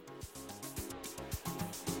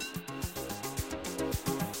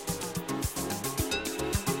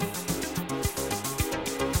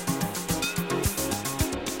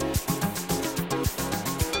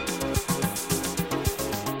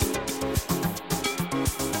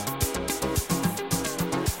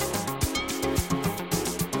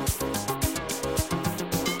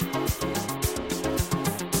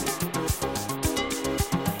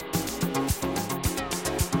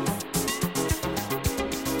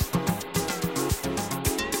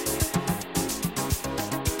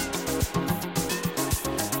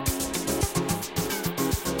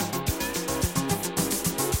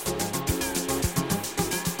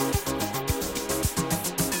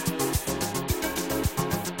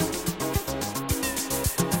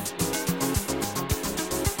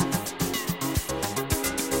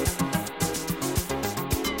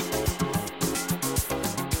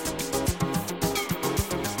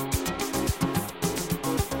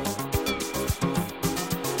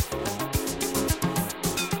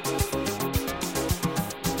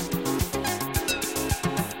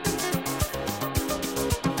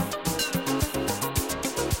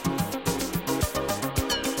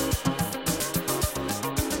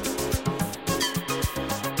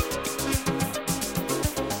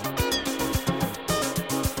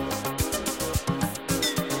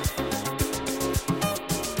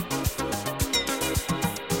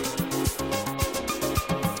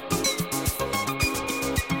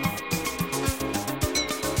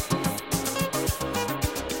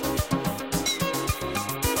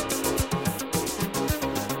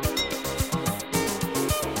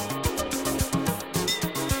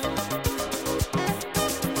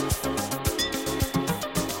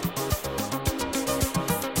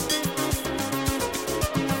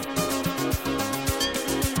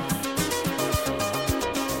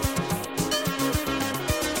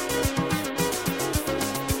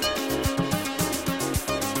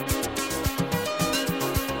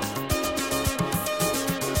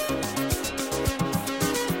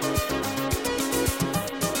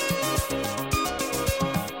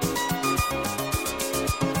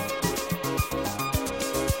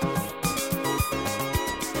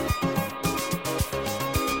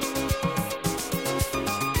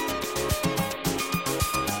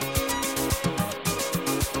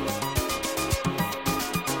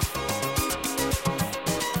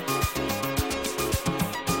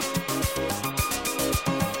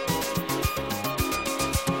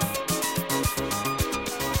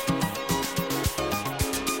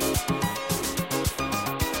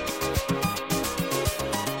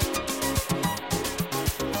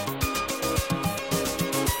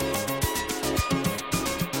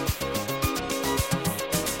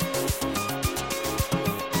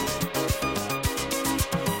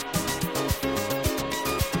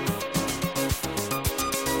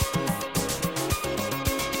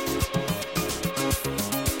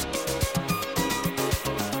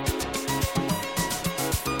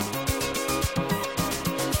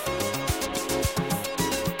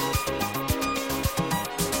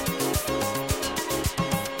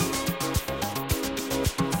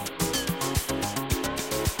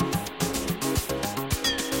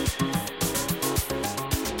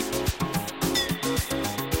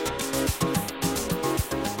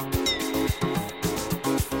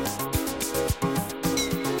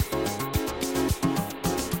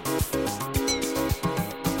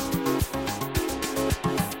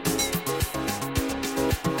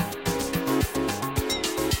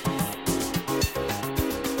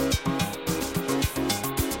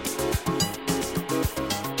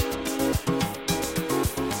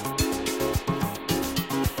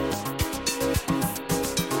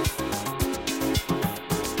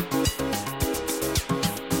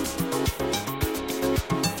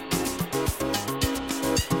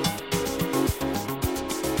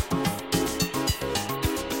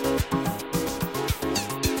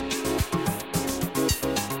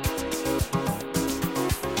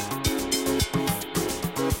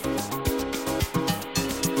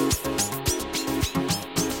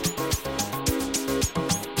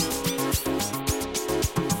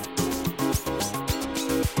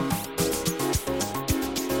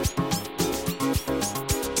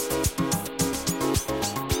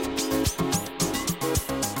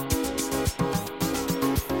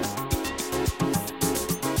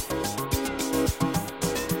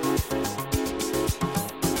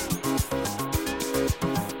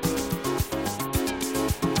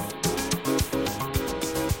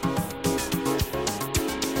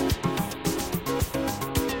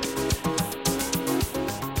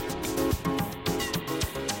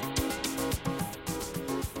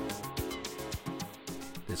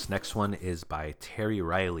 next one is by Terry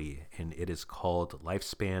Riley, and it is called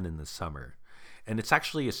Lifespan in the Summer. And it's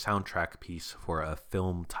actually a soundtrack piece for a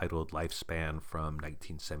film titled Lifespan from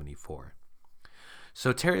 1974.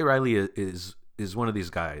 So Terry Riley is one of these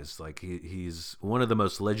guys. Like he's one of the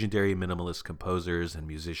most legendary minimalist composers and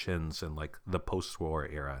musicians in like the post-war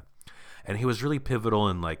era. And he was really pivotal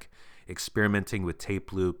in like experimenting with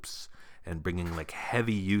tape loops and bringing like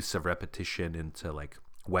heavy use of repetition into like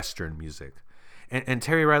Western music. And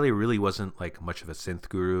Terry Riley really wasn't like much of a synth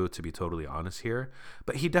guru, to be totally honest here,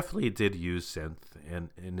 but he definitely did use synth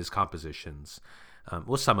in his compositions,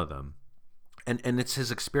 well, some of them. And it's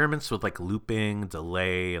his experiments with like looping,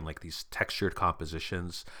 delay, and like these textured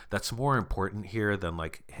compositions that's more important here than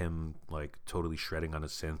like him like totally shredding on a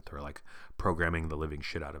synth or like programming the living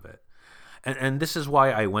shit out of it. And this is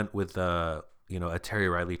why I went with a Terry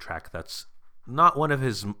Riley track that's not one of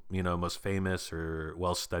his most famous or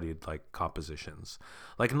well studied like compositions.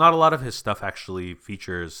 Like not a lot of his stuff actually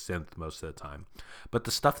features synth most of the time, but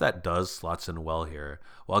the stuff that does slots in well here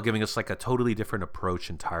while giving us like a totally different approach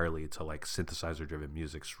entirely to like synthesizer driven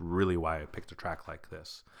music. Is really why I picked a track like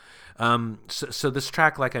this. So this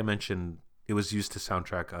track, like I mentioned, it was used to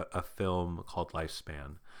soundtrack a film called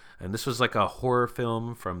Lifespan. And this was like a horror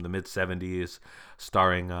film from the mid-70s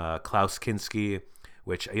starring Klaus Kinski,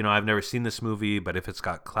 which, I've never seen this movie, but if it's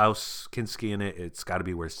got Klaus Kinski in it, it's got to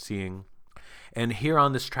be worth seeing. And here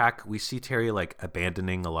on this track, we see Terry like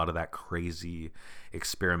abandoning a lot of that crazy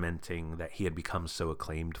experimenting that he had become so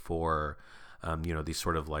acclaimed for, these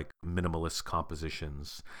sort of like minimalist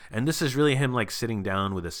compositions. And this is really him like sitting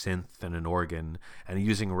down with a synth and an organ and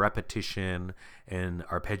using repetition and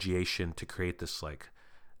arpeggiation to create this like,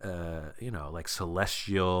 like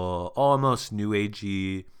celestial, almost new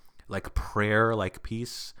agey, like prayer like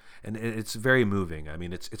piece. And it's very moving. I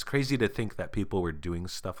mean, it's crazy to think that people were doing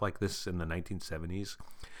stuff like this in the 1970s,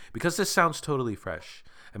 because this sounds totally fresh.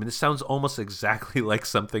 I mean, this sounds almost exactly like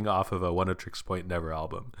something off of a One Tricks Point Never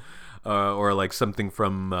album, or like something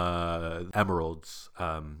from Emeralds.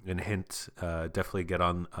 And hint, definitely get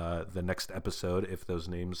on the next episode if those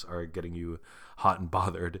names are getting you hot and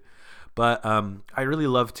bothered. But I really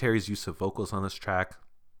love Terry's use of vocals on this track.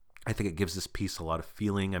 I think it gives this piece a lot of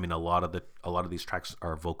feeling. I mean, a lot of these tracks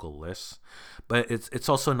are vocalless, but it's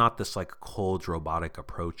also not this like cold robotic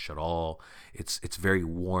approach at all. It's very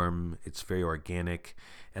warm. It's very organic,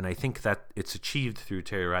 and I think that it's achieved through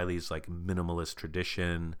Terry Riley's like minimalist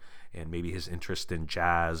tradition and maybe his interest in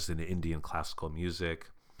jazz and Indian classical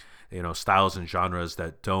music. Styles and genres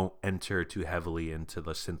that don't enter too heavily into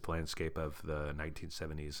the synth landscape of the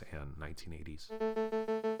 1970s and 1980s.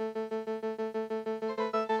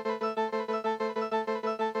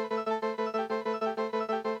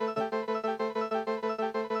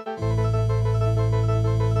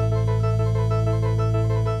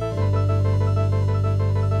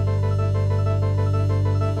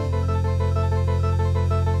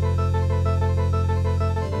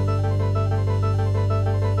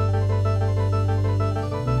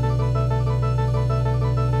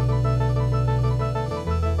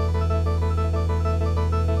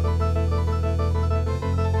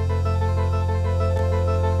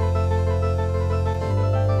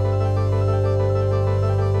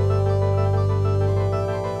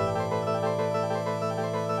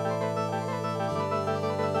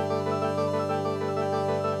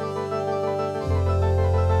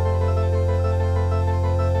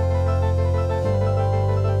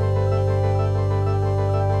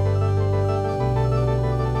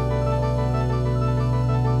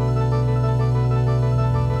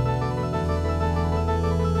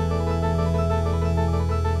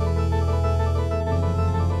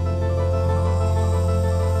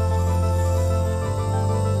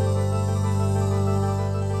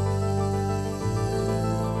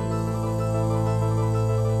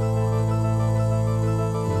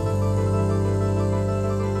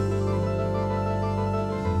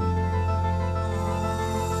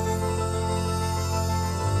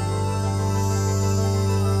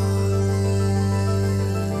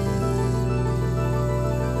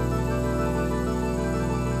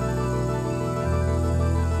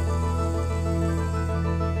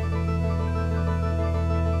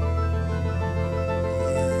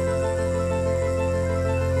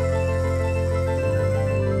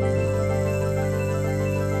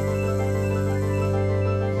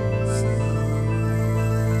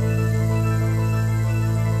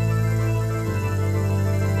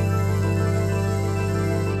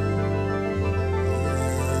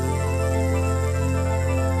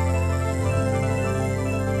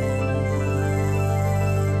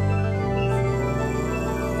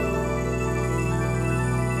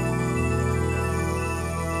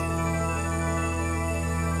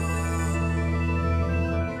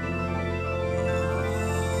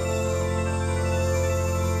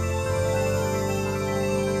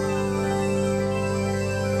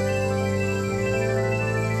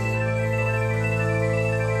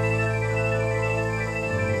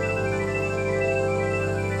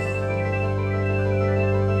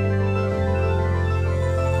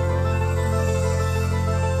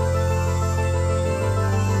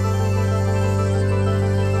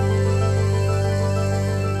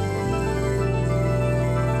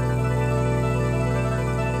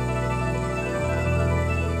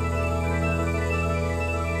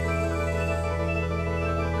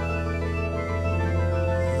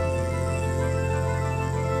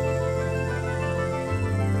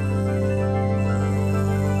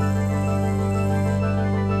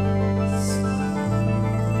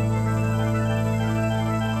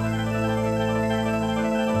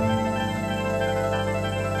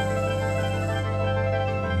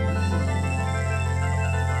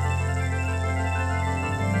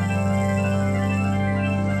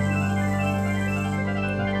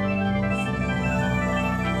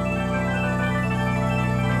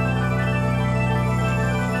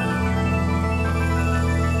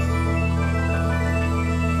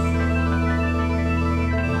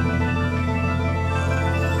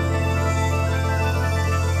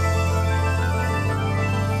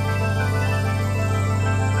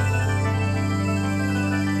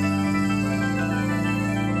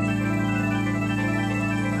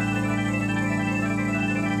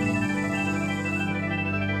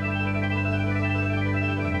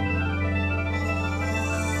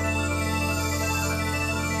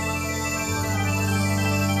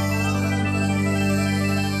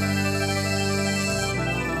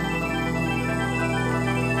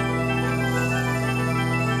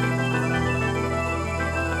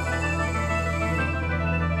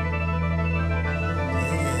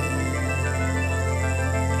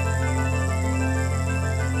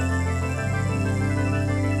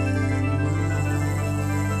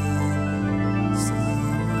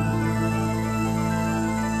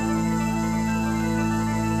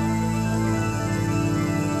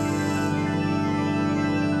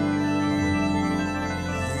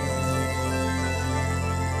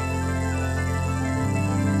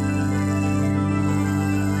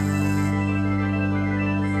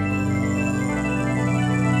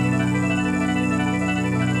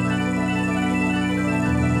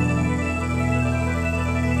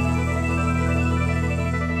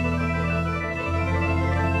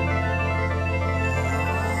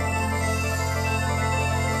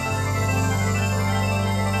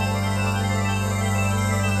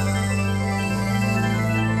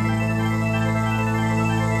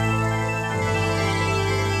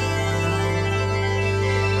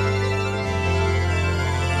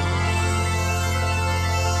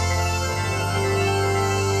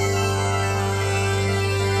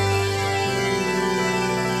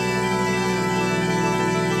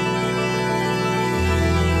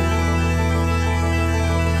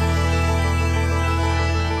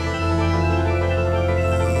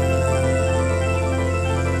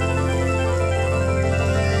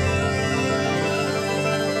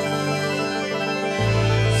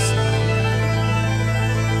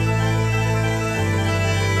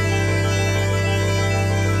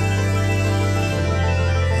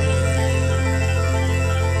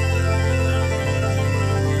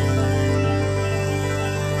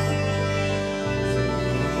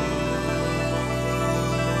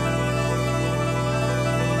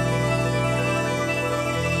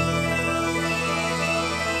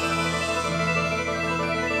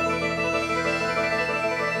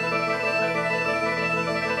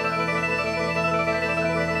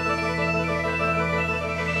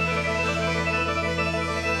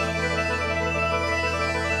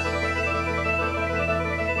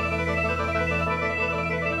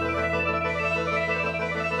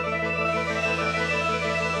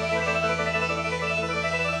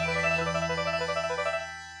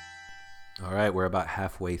 All right, we're about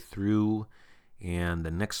halfway through, and the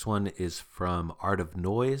next one is from Art of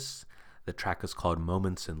Noise. The track is called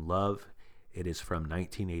Moments in Love. It is from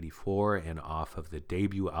 1984 and off of the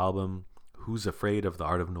debut album, Who's Afraid of the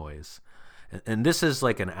Art of Noise? And this is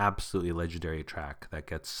like an absolutely legendary track that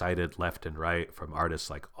gets cited left and right from artists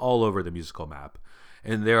like all over the musical map.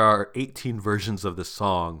 And there are 18 versions of the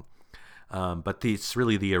song, but it's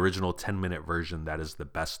really the original 10-minute version that is the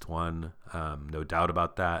best one, no doubt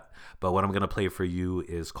about that. But what I'm going to play for you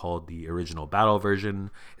is called the original battle version.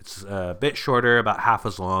 It's a bit shorter, about half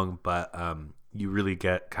as long, but you really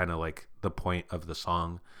get kind of like the point of the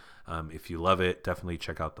song. If you love it, definitely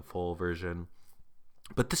check out the full version.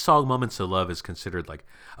 But this song, Moments of Love, is considered like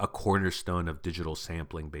a cornerstone of digital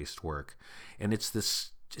sampling based work. And it's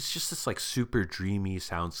just this like super dreamy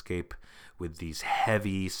soundscape with these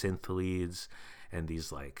heavy synth leads and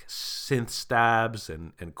these like synth stabs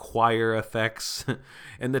and choir effects.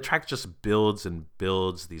 And the track just builds and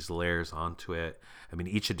builds these layers onto it. I mean,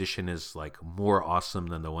 each edition is like more awesome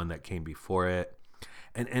than the one that came before it.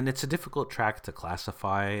 And it's a difficult track to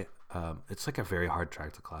classify. It's like a very hard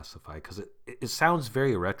track to classify because it sounds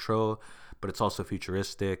very retro, but it's also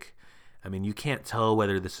futuristic. I mean, you can't tell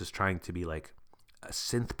whether this is trying to be like a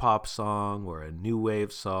synth pop song or a new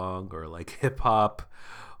wave song or like hip hop,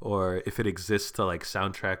 or if it exists to like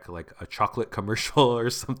soundtrack like a chocolate commercial or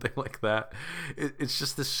something like that. It's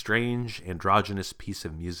just this strange androgynous piece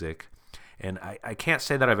of music. And I can't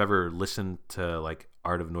say that I've ever listened to like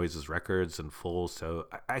Art of Noise's records in full, so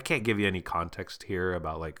I can't give you any context here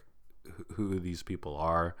about like who these people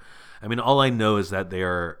are. I mean, all I know is that they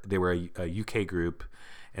were a UK group,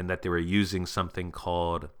 and that they were using something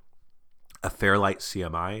called a Fairlight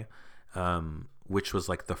CMI, which was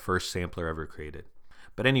like the first sampler ever created.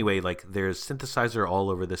 But anyway, like there's synthesizer all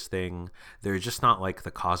over this thing. They're just not like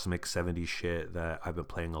the cosmic 70s shit that I've been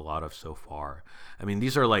playing a lot of so far. I mean,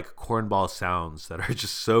 these are like cornball sounds that are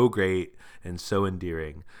just so great and so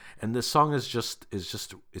endearing. And this song is just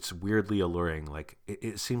it's weirdly alluring. Like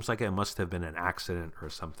it seems like it must have been an accident or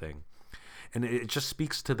something. And it just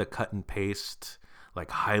speaks to the cut and paste,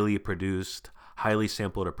 like highly produced, highly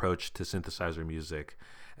sampled approach to synthesizer music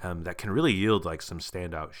that can really yield like some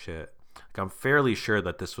standout shit. Like, I'm fairly sure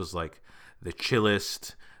that this was like the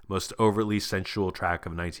chillest, most overtly sensual track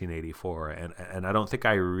of 1984, and I don't think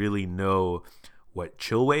I really know what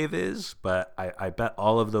chillwave is, but I bet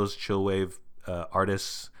all of those chillwave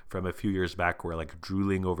artists from a few years back were like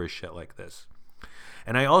drooling over shit like this.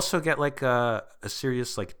 And I also get like a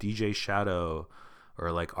serious like DJ Shadow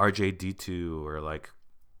or like RJD2 or like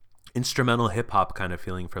instrumental hip hop kind of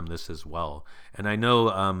feeling from this as well. And I know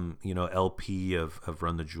LP of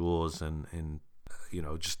Run the Jewels and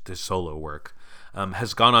just his solo work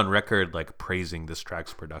has gone on record like praising this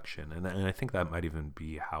track's production, and I think that might even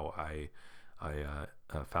be how I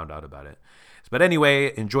found out about it. But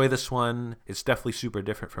anyway, enjoy this one. It's definitely super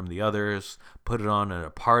different from the others. Put it on at a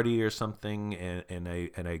party or something, and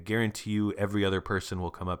I guarantee you every other person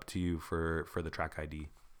will come up to you for the track ID.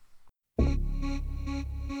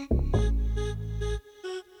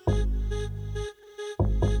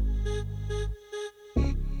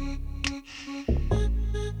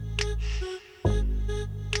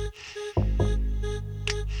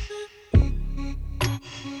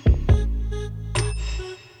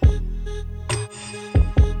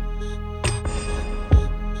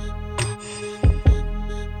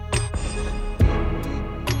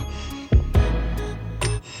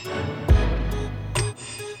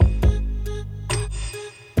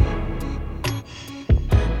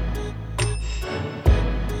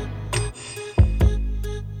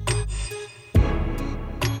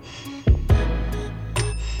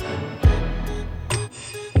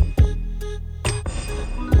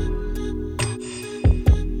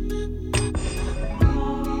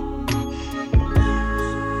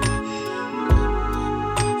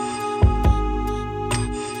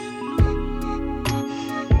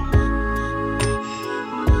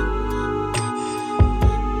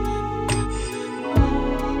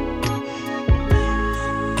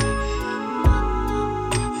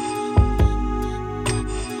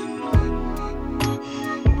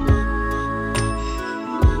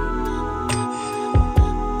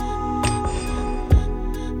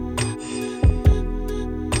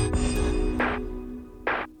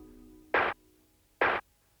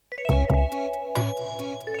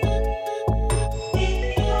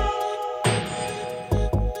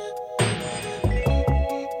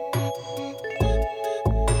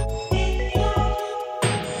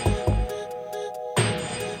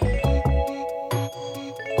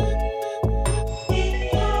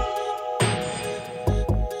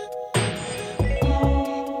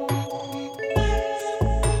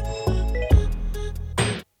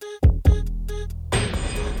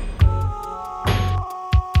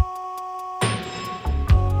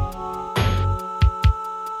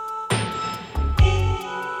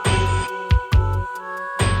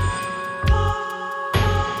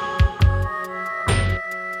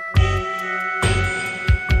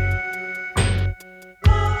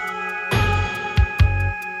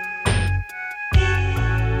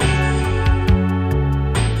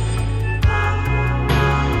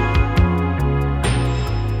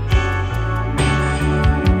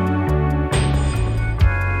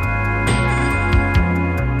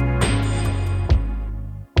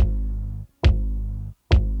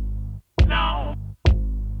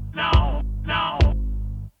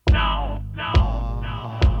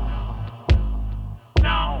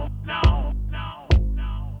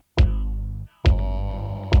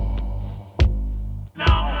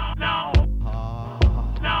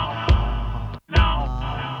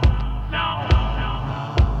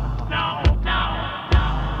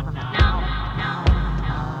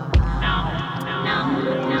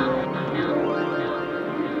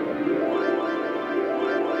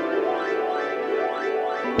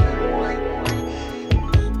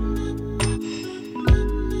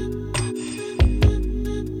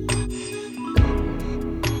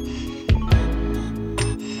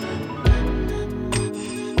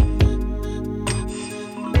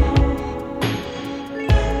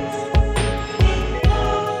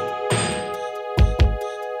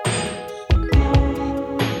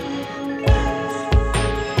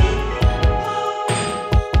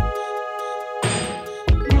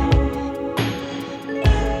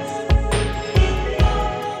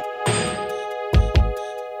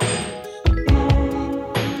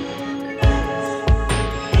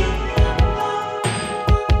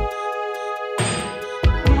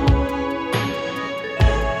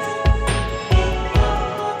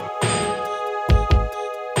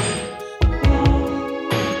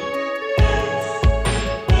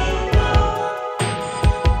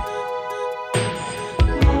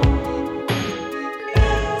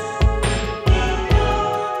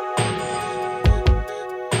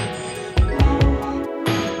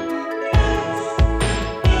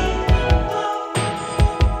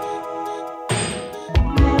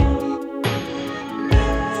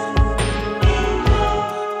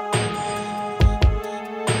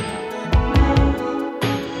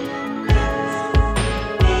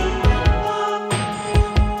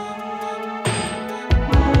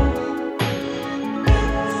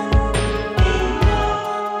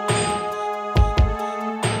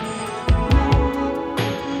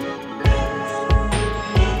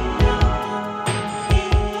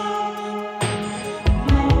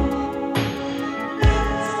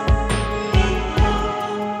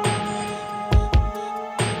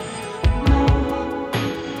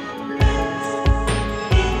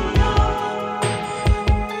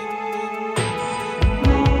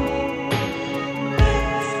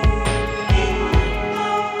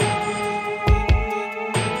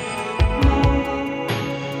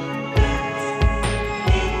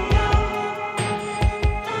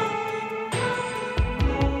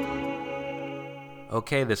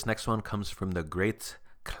 Okay, this next one comes from the great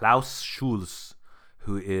Klaus Schulz,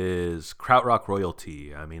 who is krautrock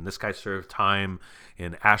royalty. I mean, this guy served time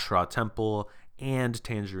in Asherah Temple and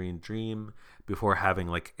Tangerine Dream before having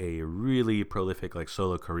like a really prolific like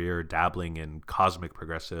solo career dabbling in cosmic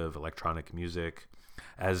progressive electronic music,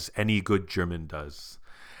 as any good German does.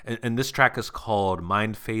 And this track is called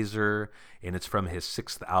Mind Phaser, and it's from his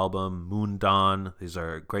 6th album, Moon Dawn. These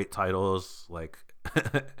are great titles, like,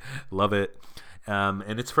 love it.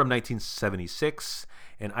 And it's from 1976.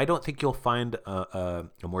 And I don't think you'll find a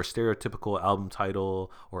more stereotypical album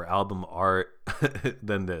title or album art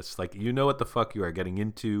than this. Like, you know what the fuck you are getting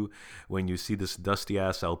into when you see this dusty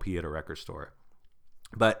ass LP at a record store.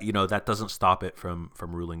 But, you know, that doesn't stop it from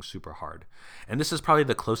ruling super hard. And this is probably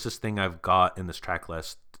the closest thing I've got in this track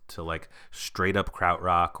list to like straight up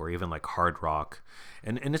krautrock or even like hard rock.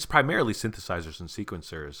 And it's primarily synthesizers and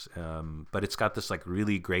sequencers. But it's got this like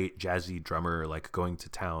really great jazzy drummer like going to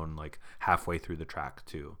town like halfway through the track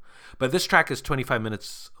too. But this track is 25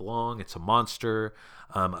 minutes long. It's a monster.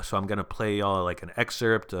 So I'm going to play y'all like an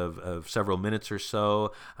excerpt of several minutes or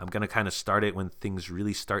so. I'm going to kind of start it when things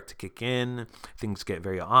really start to kick in. Things get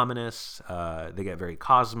very ominous. They get very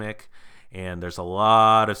cosmic. And there's a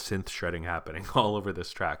lot of synth shredding happening all over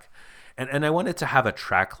this track. And I wanted to have a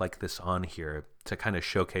track like this on here to kind of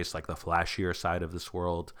showcase like the flashier side of this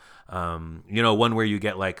world. You know, one where you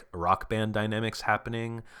get like rock band dynamics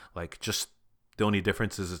happening, like just the only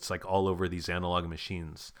difference is it's like all over these analog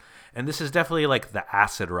machines. And this is definitely like the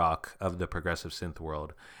acid rock of the progressive synth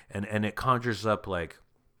world. And it conjures up like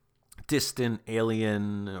distant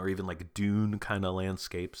alien or even like Dune kind of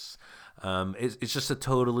landscapes. It's just a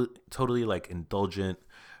totally like indulgent,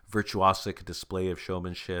 virtuosic display of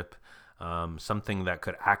showmanship. Something that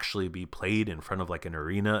could actually be played in front of like an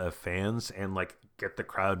arena of fans and like get the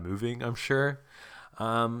crowd moving, I'm sure.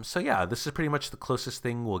 So yeah, this is pretty much the closest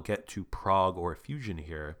thing we'll get to prog or fusion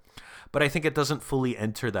here. But I think it doesn't fully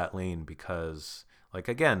enter that lane because, like,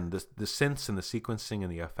 again, the synths and the sequencing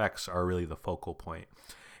and the effects are really the focal point.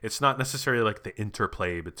 It's not necessarily like the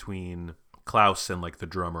interplay between Klaus and like the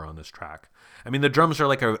drummer on this track. I mean, the drums are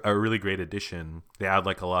like a really great addition. They add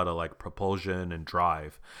like a lot of like propulsion and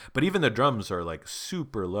drive, but even the drums are like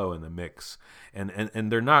super low in the mix, and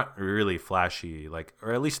they're not really flashy, like,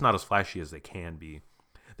 or at least not as flashy as they can be.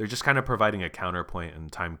 They're just kind of providing a counterpoint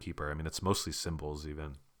and timekeeper. I mean, it's mostly cymbals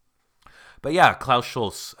even. But yeah, Klaus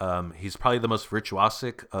Schulz, he's probably the most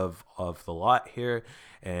virtuosic of the lot here.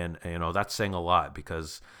 And, you know, that's saying a lot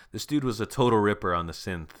because this dude was a total ripper on the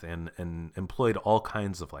synth and employed all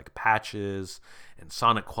kinds of like patches and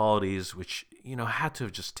sonic qualities, which, you know, had to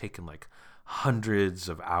have just taken like hundreds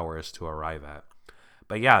of hours to arrive at.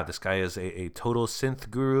 But yeah, this guy is a total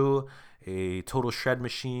synth guru, a total shred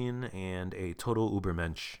machine, and a total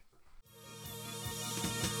Ubermensch.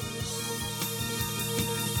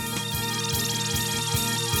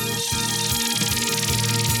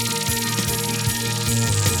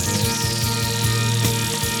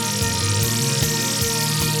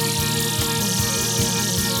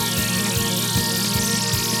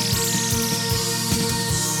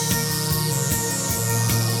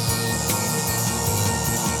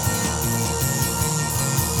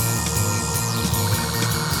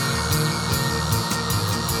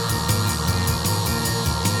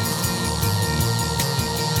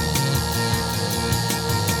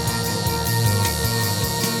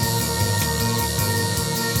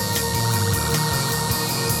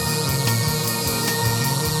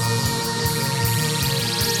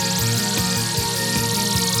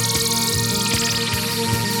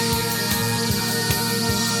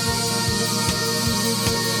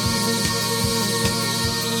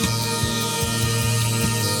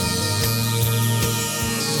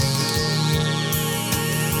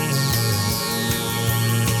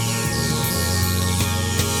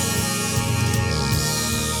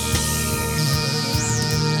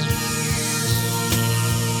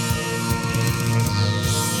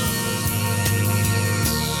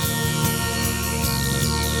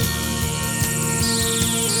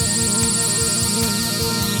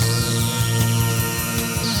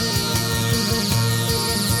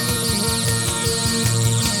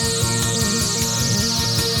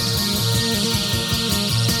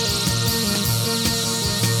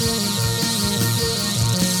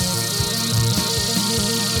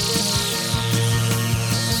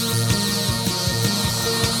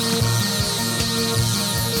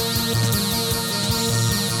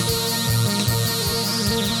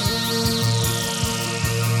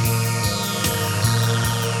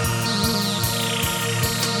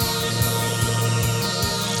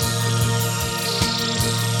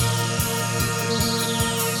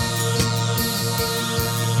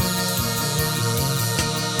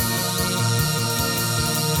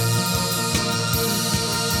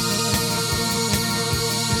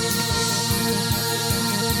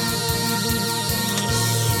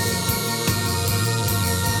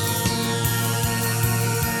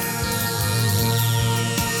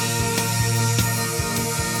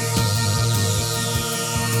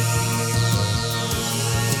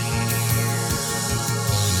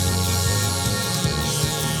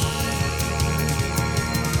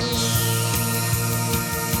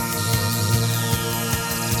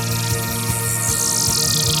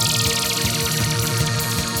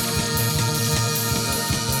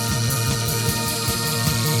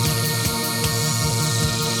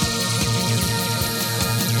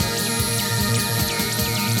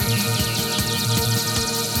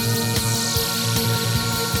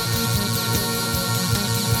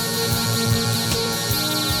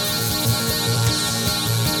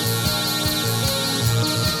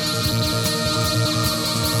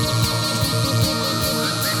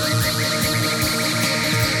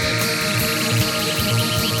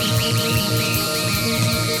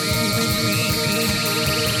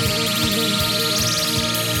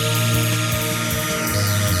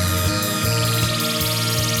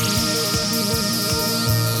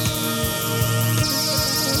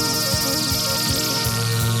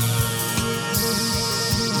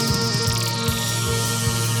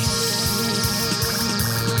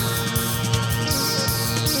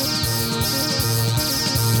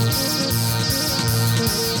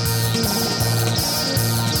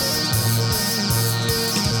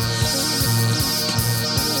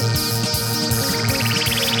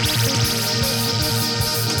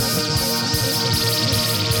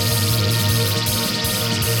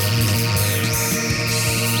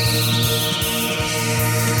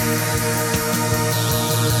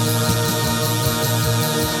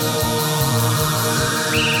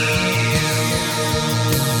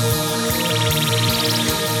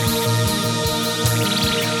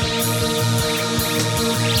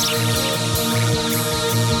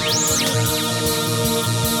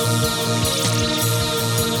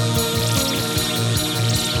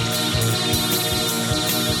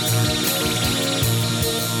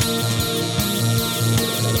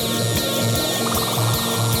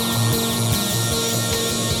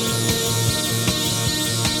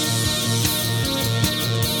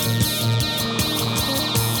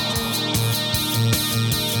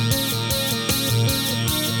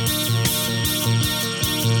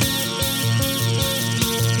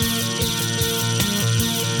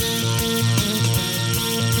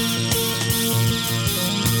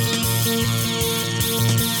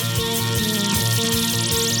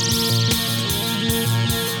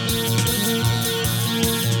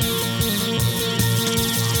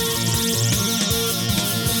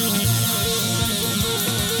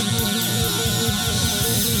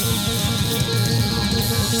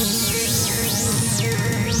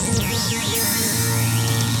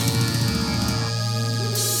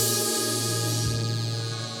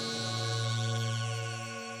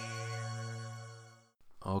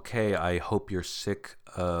 okay, I hope you're sick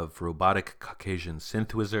of robotic Caucasian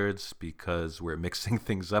synth wizards because we're mixing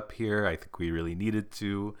things up here. I think we really needed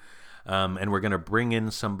to. And we're going to bring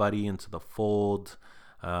in somebody into the fold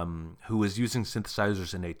who is using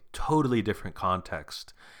synthesizers in a totally different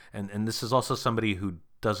context. And this is also somebody who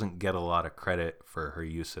doesn't get a lot of credit for her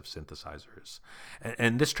use of synthesizers.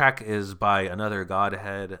 And this track is by another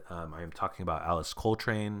godhead. I am talking about Alice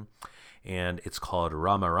Coltrane, and it's called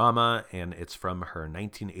Rama Rama, and it's from her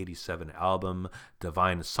 1987 album,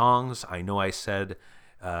 Divine Songs. I know I said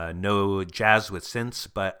no jazz with synths,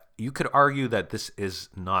 but you could argue that this is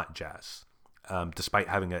not jazz, despite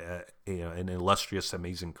having an illustrious,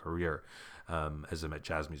 amazing career as a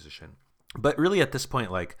jazz musician. But really, at this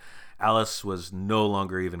point, like, Alice was no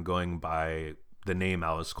longer even going by the name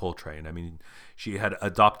Alice Coltrane. I mean, she had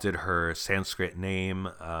adopted her Sanskrit name.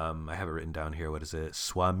 I have it written down here. What is it?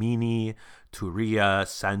 Swamini Turiya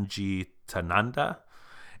Sanji Tananda.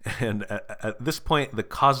 And at this point, the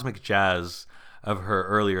cosmic jazz of her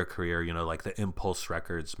earlier career, like the Impulse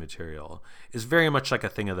Records material, is very much like a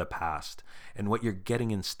thing of the past. And what you're getting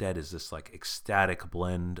instead is this like ecstatic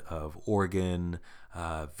blend of organ,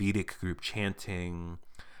 Vedic group chanting,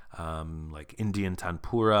 like Indian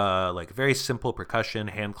tanpura, like very simple percussion,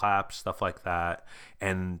 hand claps, stuff like that,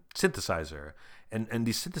 and synthesizer. And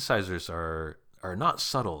these synthesizers are not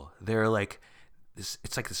subtle. They're like this.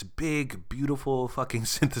 It's like this big, beautiful fucking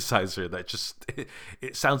synthesizer that just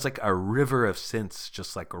it sounds like a river of synths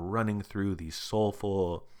just like running through these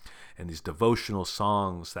soulful and these devotional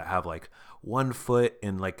songs that have like one foot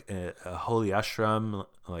in like a holy ashram,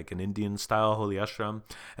 like an Indian style holy ashram,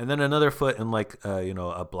 and then another foot in like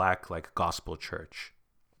a black like gospel church.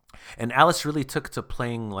 And Alice really took to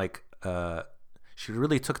playing a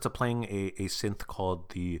synth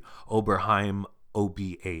called the Oberheim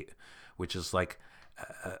OB8, which is like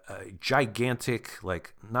a gigantic,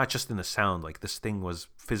 like, not just in the sound, like this thing was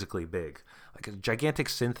physically big, like a gigantic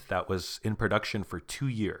synth that was in production for 2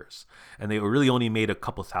 years, and they really only made a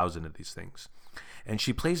couple thousand of these things. And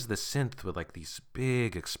she plays the synth with like these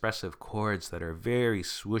big expressive chords that are very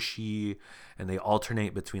swooshy, and they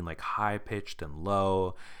alternate between like high pitched and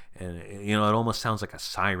low, and it almost sounds like a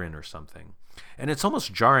siren or something. And it's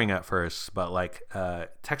almost jarring at first, but like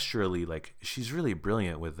texturally, like, she's really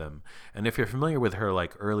brilliant with them. And if you're familiar with her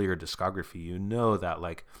like earlier discography, you know that,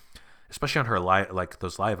 like, especially on her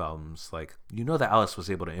those live albums, like, that Alice was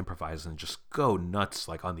able to improvise and just go nuts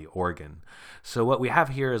like on the organ. So what we have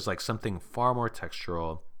here is like something far more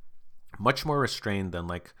textural, much more restrained than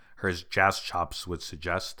like her jazz chops would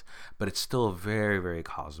suggest, but it's still very, very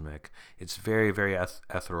cosmic. It's very, very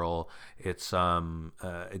ethereal. It's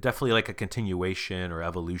definitely like a continuation or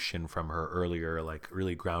evolution from her earlier, like,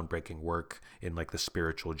 really groundbreaking work in like the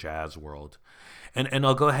spiritual jazz world. And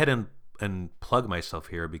I'll go ahead and plug myself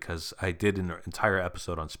here, because I did an entire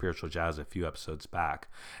episode on spiritual jazz a few episodes back.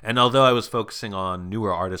 And although I was focusing on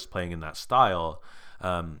newer artists playing in that style,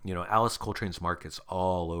 Alice Coltrane's market's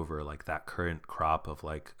all over like that current crop of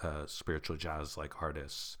like spiritual jazz like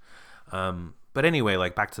artists. But anyway,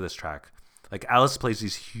 like, back to this track. Like, Alice plays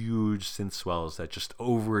these huge synth swells that just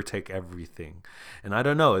overtake everything. And I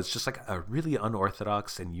don't know, it's just like a really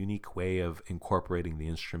unorthodox and unique way of incorporating the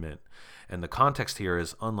instrument. And the context here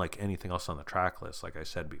is unlike anything else on the track list, like I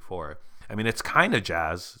said before. I mean, it's kind of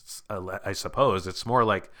jazz, I suppose. It's more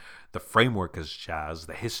like the framework is jazz,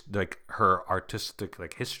 like her artistic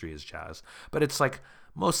like history is jazz, but it's like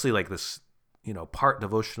mostly like this, part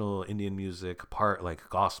devotional Indian music, part like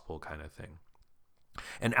gospel kind of thing.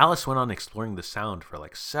 And Alice went on exploring the sound for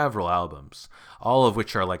like several albums, all of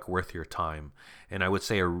which are like worth your time. And I would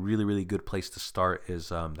say a really, really good place to start is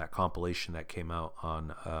that compilation that came out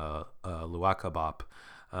on Luaka Bop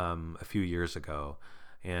a few years ago.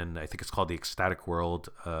 And I think it's called The Ecstatic World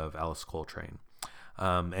of Alice Coltrane.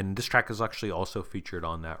 And this track is actually also featured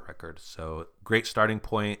on that record. So great starting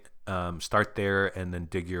point. Start there and then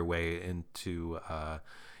dig your way into,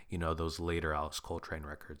 those later Alice Coltrane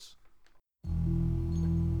records.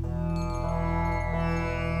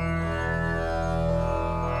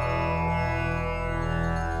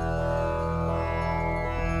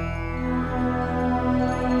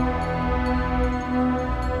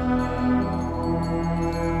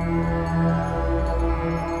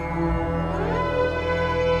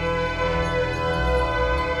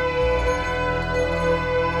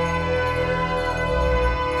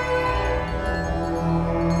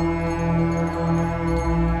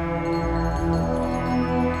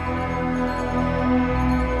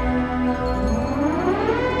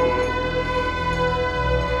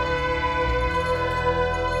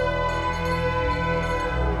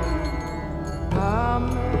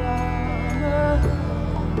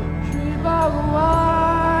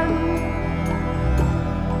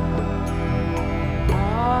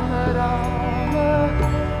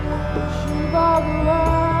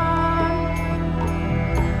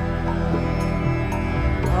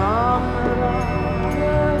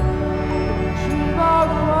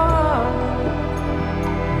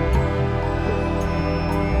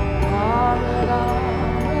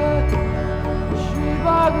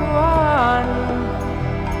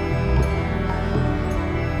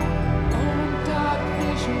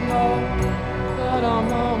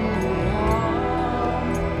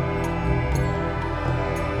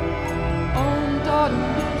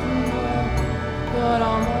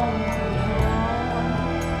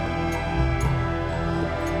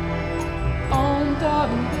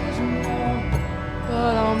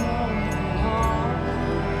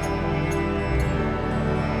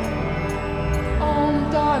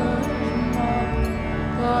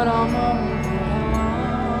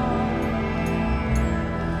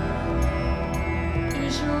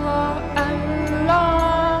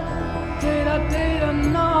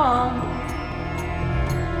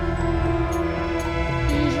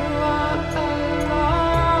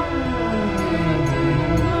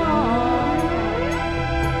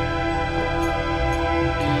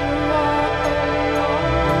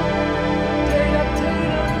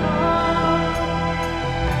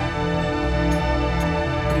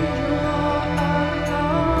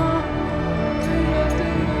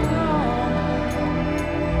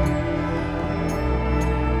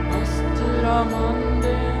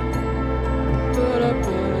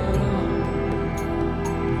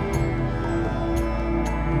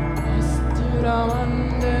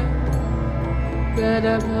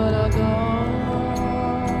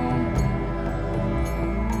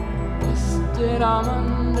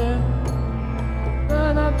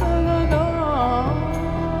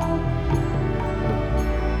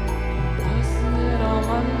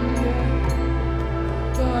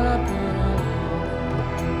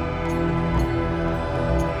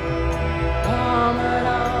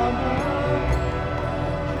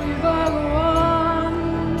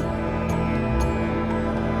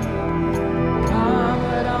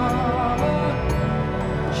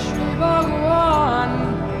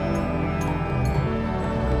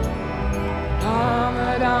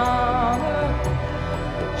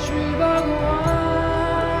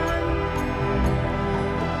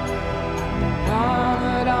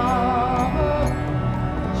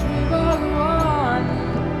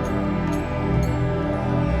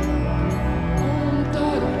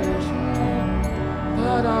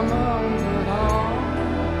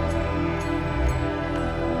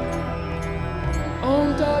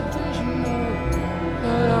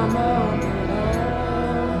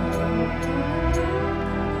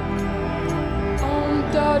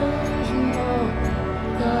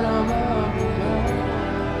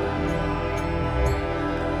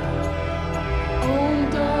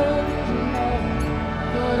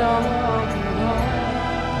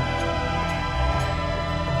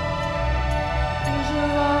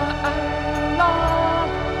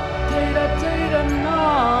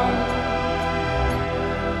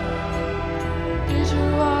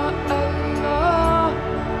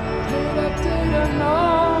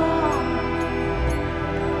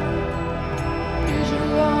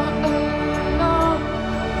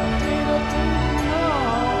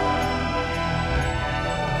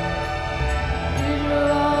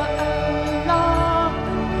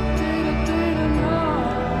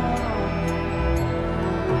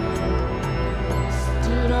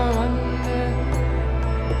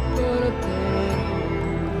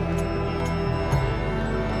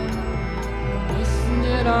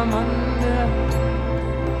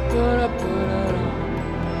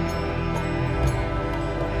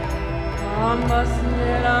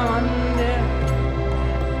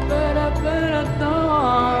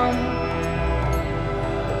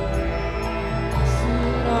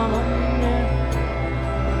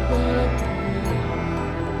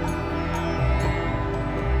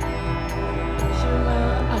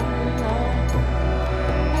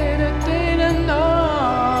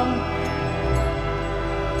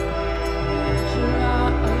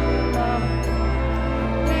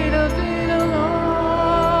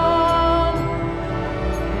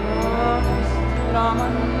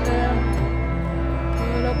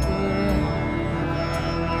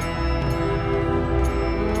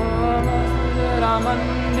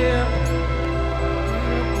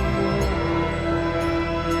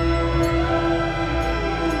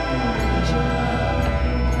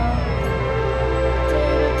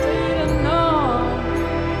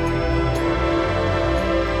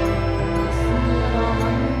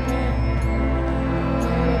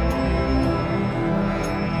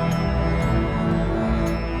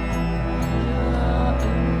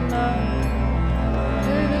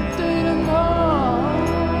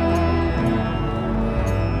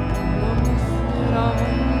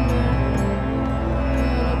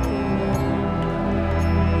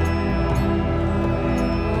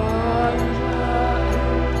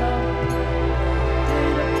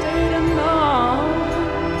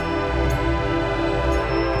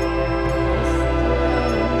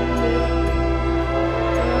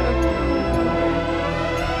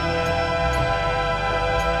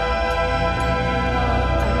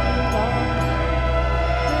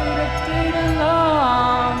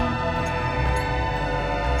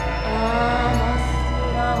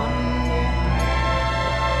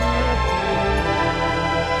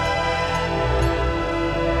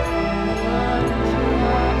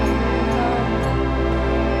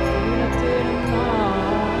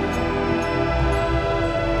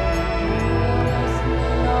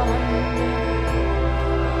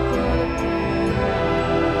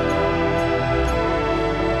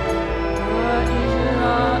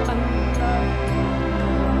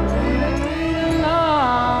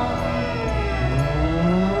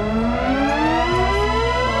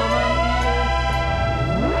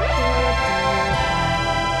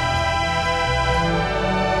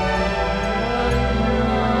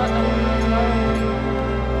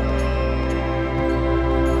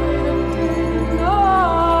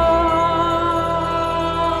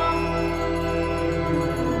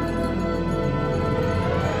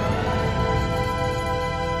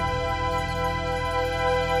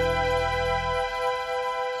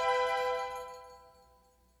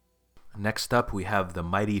 Next up, we have the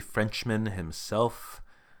mighty Frenchman himself,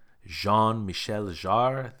 Jean-Michel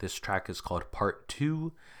Jarre. This track is called Part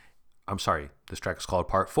 2. This track is called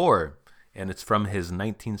Part 4, and it's from his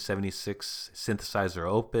 1976 synthesizer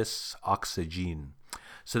opus, Oxygene.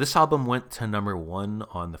 So this album went to number 1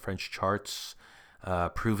 on the French charts,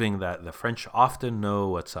 proving that the French often know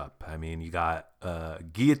what's up. I mean, you got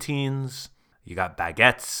guillotines, you got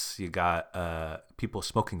baguettes, you got people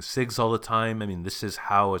smoking cigs all the time. I mean, this is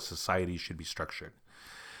how a society should be structured.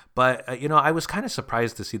 But, I was kind of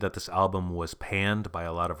surprised to see that this album was panned by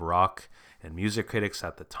a lot of rock and music critics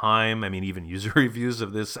at the time. I mean, even user reviews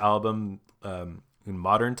of this album in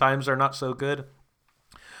modern times are not so good.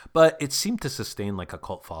 But it seemed to sustain like a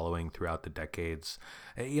cult following throughout the decades.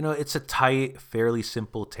 It's a tight, fairly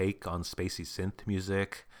simple take on spacey synth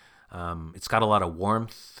music. It's got a lot of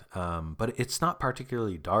warmth, but it's not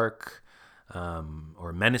particularly dark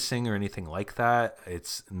or menacing or anything like that.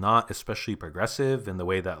 It's not especially progressive in the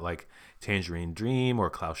way that like Tangerine Dream or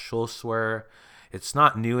Klaus Schulze were. It's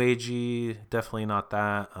not new agey, definitely not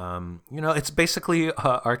that. It's basically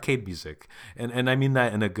arcade music, and I mean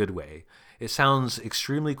that in a good way. It sounds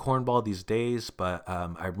extremely cornball these days, but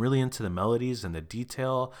I'm really into the melodies and the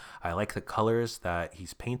detail. I like the colors that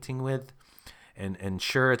he's painting with. And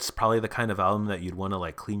sure, it's probably the kind of album that you'd want to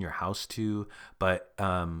like clean your house to, but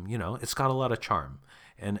it's got a lot of charm.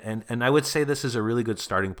 And I would say this is a really good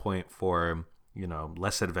starting point for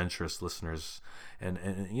less adventurous listeners. And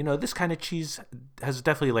this kind of cheese has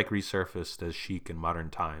definitely like resurfaced as chic in modern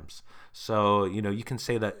times. So, you can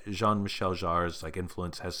say that Jean-Michel Jarre's like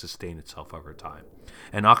influence has sustained itself over time.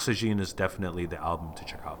 And Oxygene is definitely the album to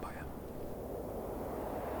check out by him.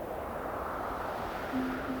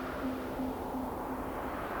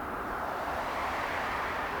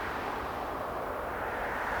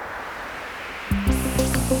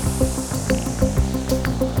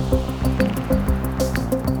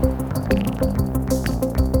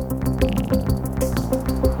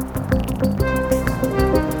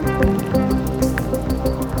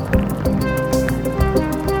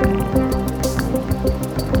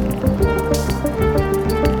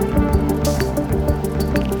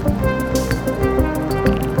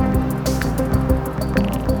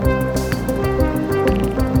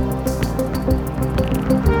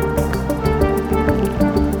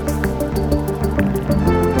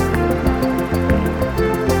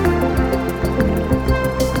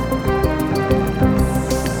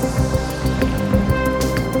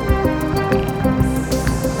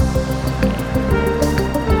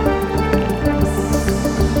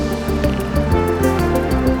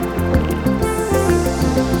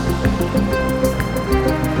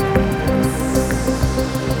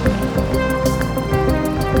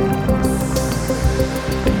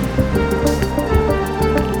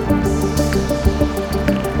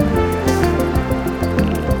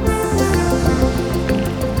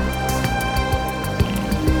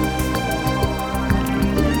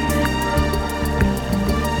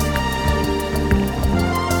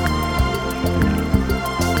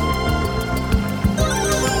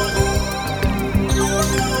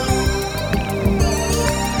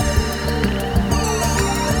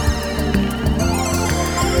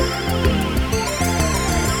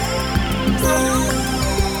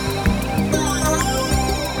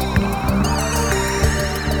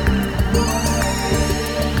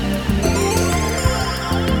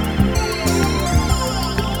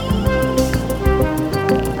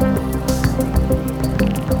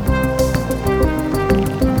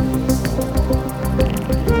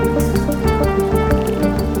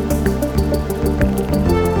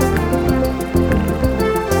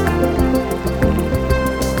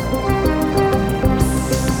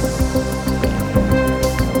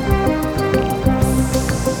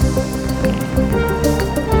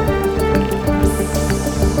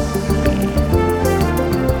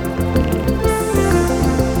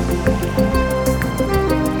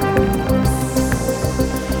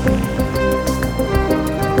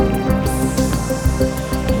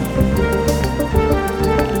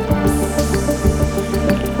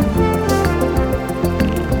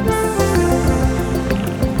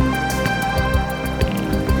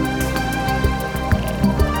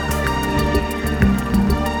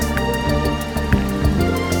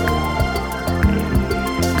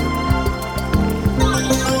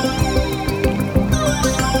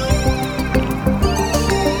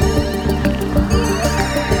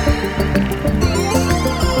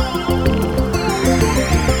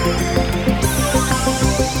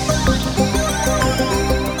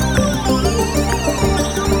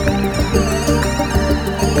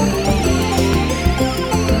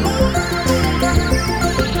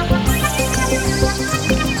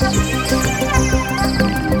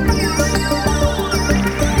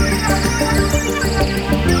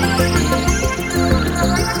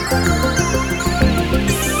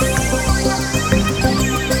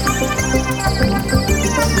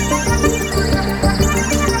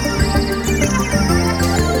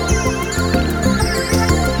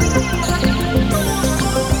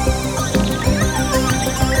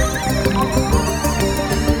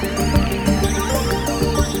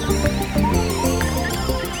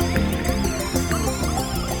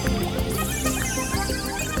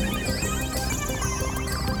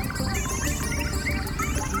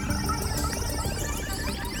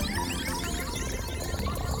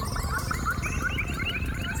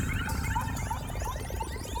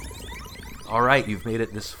 All right, you've made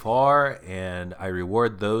it this far, and I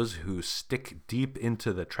reward those who stick deep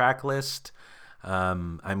into the track list.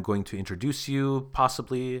 I'm going to introduce you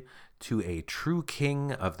possibly to a true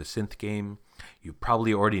king of the synth game. You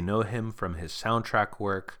probably already know him from his soundtrack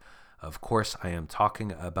work. Of course, I am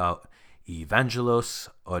talking about Evangelos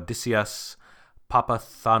Odysseus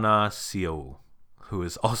Papathanasiou, who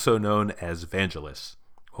is also known as Vangelis,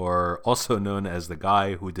 or also known as the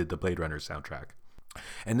guy who did the Blade Runner soundtrack.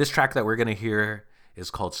 And this track that we're going to hear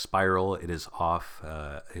is called Spiral. It is off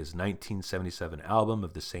his 1977 album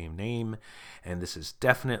of the same name. And this is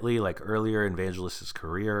definitely like earlier in Vangelis'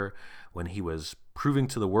 career when he was proving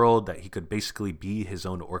to the world that he could basically be his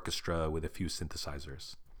own orchestra with a few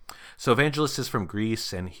synthesizers. So Vangelis is from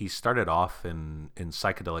Greece, and he started off in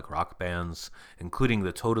psychedelic rock bands, including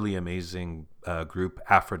the totally amazing group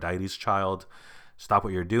Aphrodite's Child. Stop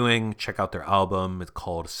what you're doing, check out their album. It's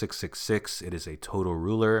called 666. It is a total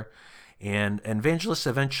ruler. And Vangelis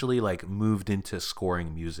eventually like moved into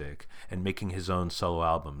scoring music and making his own solo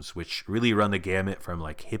albums, which really run the gamut from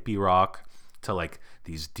like hippie rock to like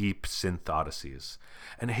these deep synth odysseys.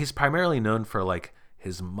 And he's primarily known for like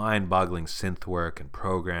his mind-boggling synth work and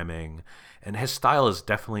programming, and his style is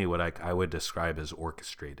definitely what I would describe as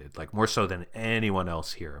orchestrated, like more so than anyone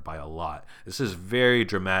else here by a lot. This is very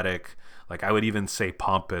dramatic, like I would even say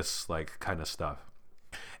pompous, like kind of stuff.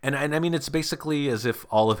 And I mean, it's basically as if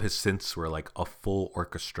all of his synths were like a full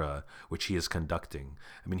orchestra, which he is conducting.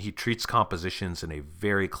 I mean, he treats compositions in a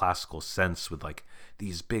very classical sense with like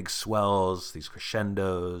these big swells, these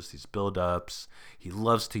crescendos, these build-ups. He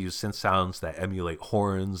loves to use synth sounds that emulate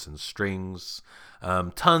horns and strings,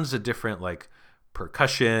 tons of different like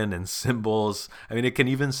percussion and cymbals. I mean, it can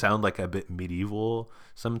even sound like a bit medieval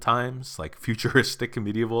sometimes, like futuristic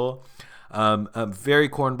medieval. Very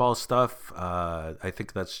cornball stuff. I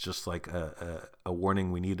think that's just like a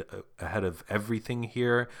warning we need ahead of everything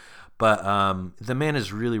here. But the man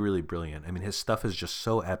is really, really brilliant. I mean, his stuff is just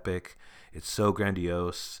so epic. It's so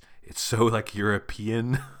grandiose. It's so like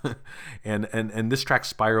European. and this track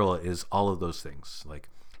Spiral is all of those things. Like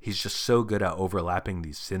he's just so good at overlapping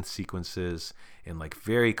these synth sequences in like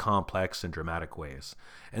very complex and dramatic ways.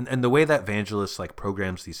 And the way that Vangelis like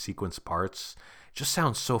programs these sequence parts just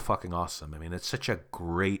sounds so fucking awesome. I mean, it's such a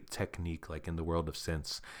great technique like in the world of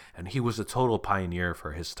synths, and he was a total pioneer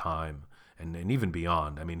for his time and even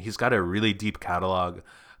beyond. I mean, he's got a really deep catalog,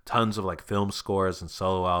 tons of like film scores and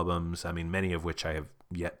solo albums, I mean, many of which I have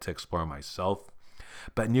yet to explore myself,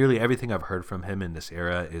 but nearly everything I've heard from him in this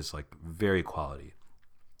era is like very quality.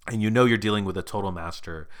 And you know you're dealing with a total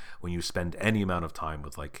master when you spend any amount of time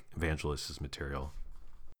with like Vangelis' material.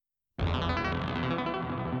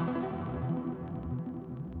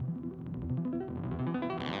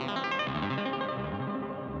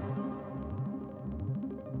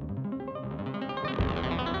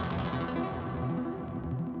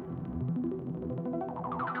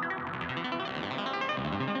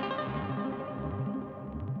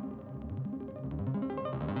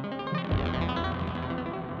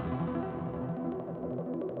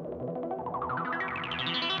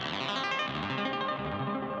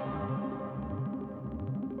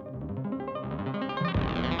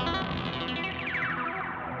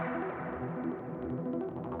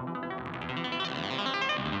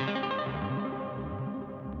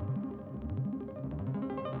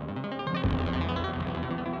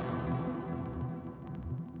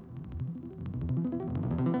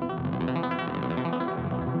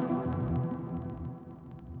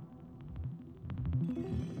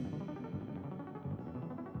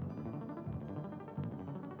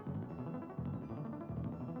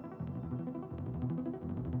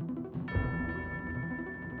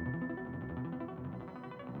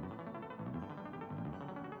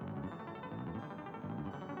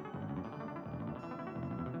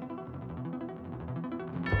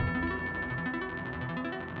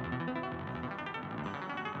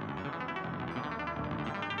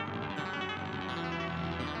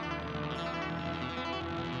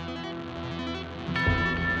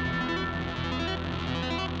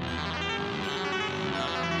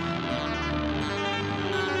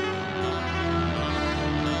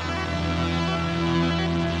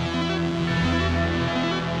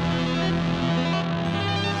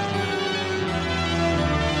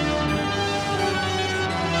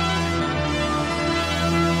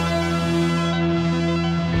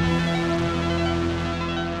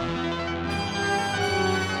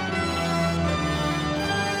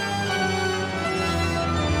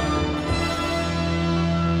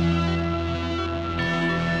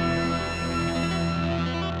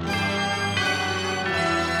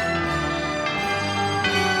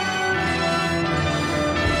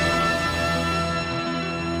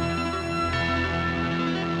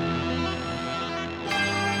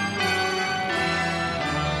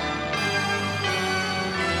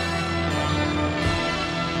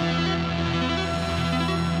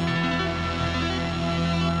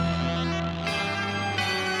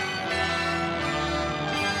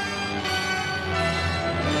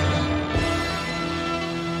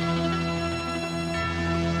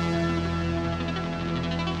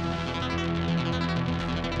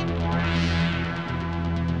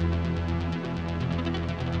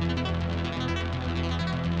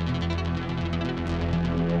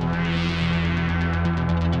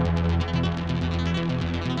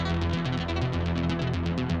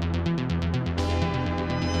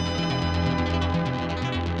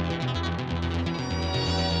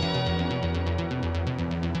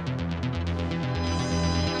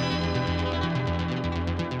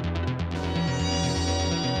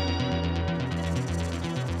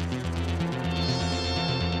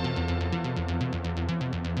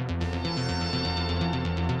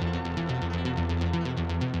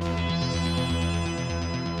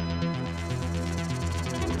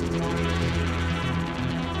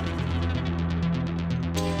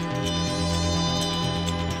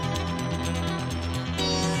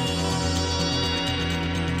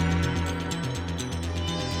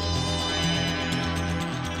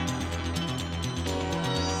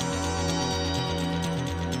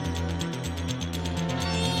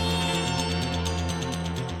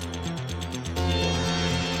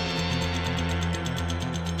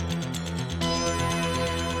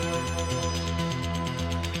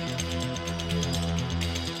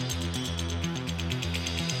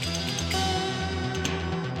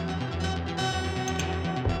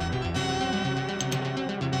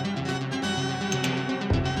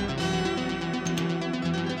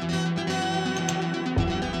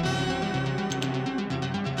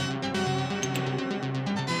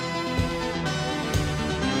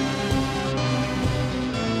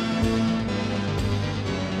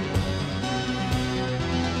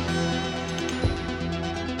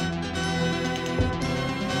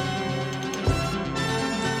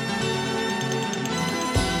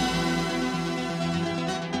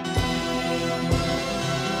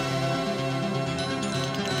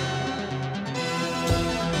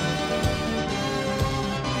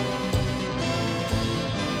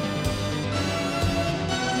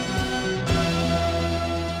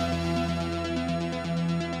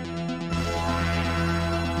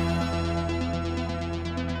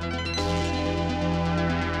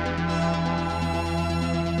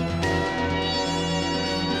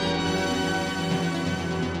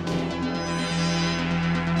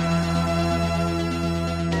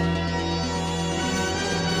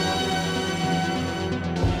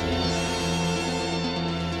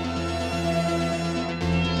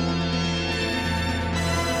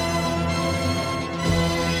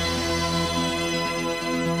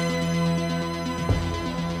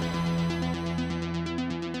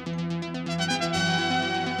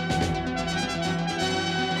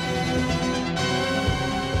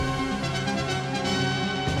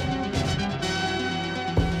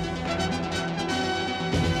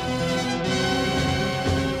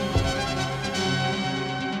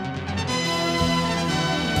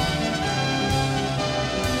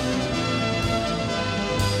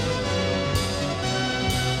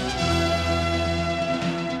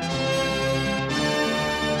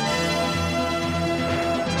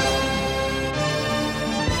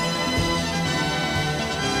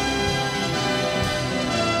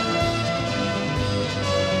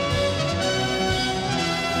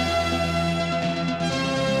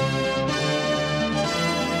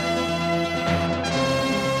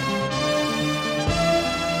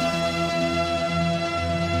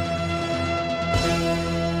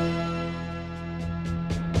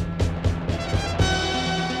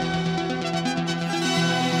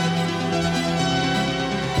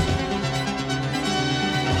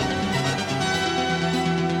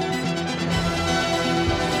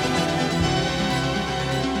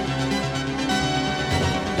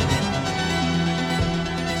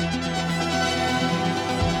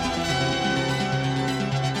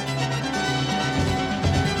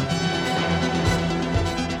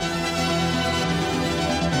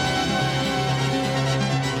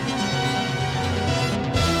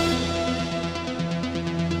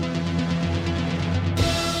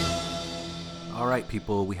 right,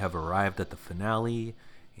 people, we have arrived at the finale,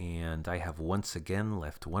 and I have once again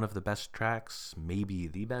left one of the best tracks, maybe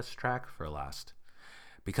the best track, for last.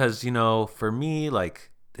 Because, for me,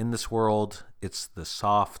 like, in this world, it's the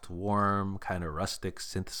soft, warm, kind of rustic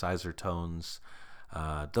synthesizer tones.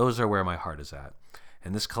 Those are where my heart is at.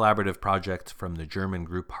 And this collaborative project from the German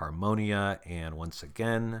group Harmonia, and once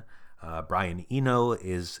again, Brian Eno,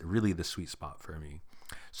 is really the sweet spot for me.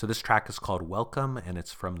 So this track is called Welcome, and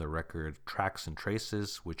it's from the record Tracks and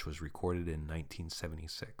Traces, which was recorded in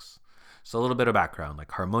 1976. So a little bit of background,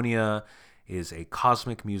 like Harmonia is a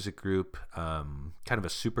cosmic music group, kind of a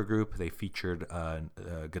super group. They featured a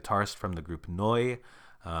guitarist from the group Neu,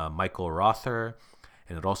 Michael Rother,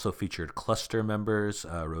 and it also featured cluster members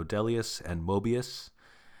Rodelius and Mobius.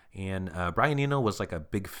 And Brian Eno was like a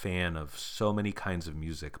big fan of so many kinds of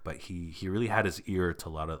music, but he really had his ear to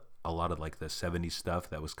a lot of like the 70s stuff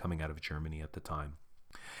that was coming out of Germany at the time.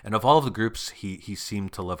 And of all of the groups, he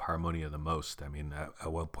seemed to love Harmonia the most. I mean,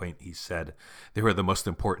 at one point he said they were the most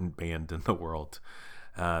important band in the world.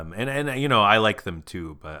 And I like them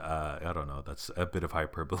too, but I don't know. That's a bit of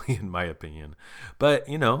hyperbole in my opinion. But,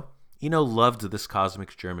 Eno loved this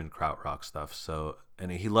cosmic German krautrock stuff.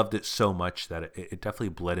 And he loved it so much that it definitely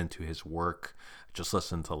bled into his work. Just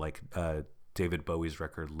listen to like David Bowie's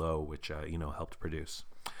record Low, which helped produce.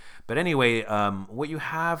 But anyway, what you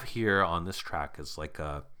have here on this track is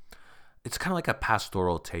it's kind of like a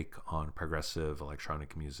pastoral take on progressive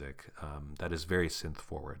electronic music that is very synth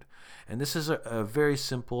forward. And this is a very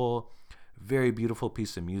simple, very beautiful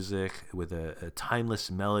piece of music with a timeless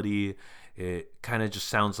melody. It kind of just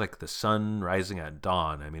sounds like the sun rising at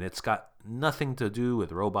dawn. I mean, it's got nothing to do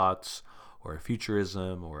with robots or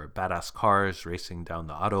futurism or badass cars racing down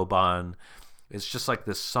the Autobahn. It's just like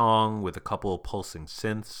this song with a couple of pulsing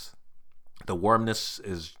synths. The warmness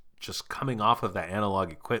is just coming off of that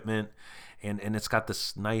analog equipment, and it's got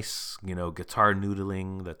this nice, guitar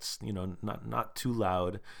noodling that's, not too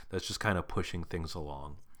loud, that's just kind of pushing things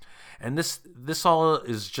along. And this all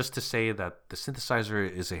is just to say that the synthesizer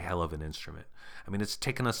is a hell of an instrument. I mean, it's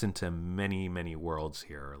taken us into many, many worlds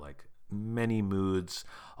here, like many moods,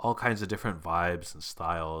 all kinds of different vibes and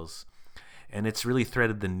styles. And it's really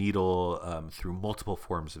threaded the needle through multiple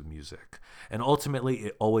forms of music. And ultimately,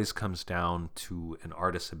 it always comes down to an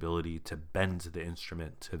artist's ability to bend the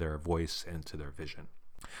instrument to their voice and to their vision.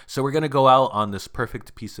 So we're going to go out on this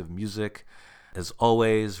perfect piece of music. As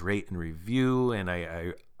always, rate and review. And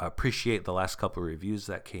I appreciate the last couple of reviews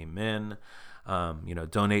that came in.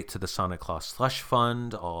 Donate to the Sonic Claw Slush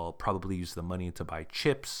Fund. I'll probably use the money to buy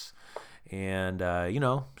chips. And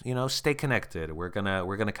stay connected. We're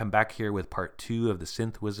gonna come back here with part 2 of the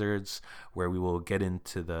Synth Wizards, where we will get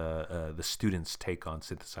into the students' take on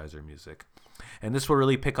synthesizer music, and this will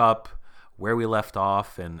really pick up where we left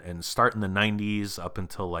off and start in the 90s up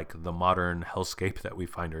until like the modern hellscape that we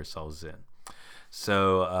find ourselves in.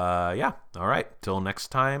 So all right, till next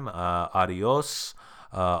time, adios,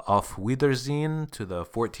 auf Wiedersehen to the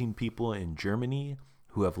 14 people in Germany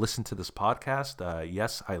who have listened to this podcast.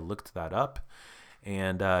 Yes, I looked that up.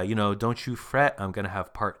 And, don't you fret. I'm going to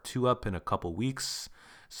have part 2 up in a couple weeks.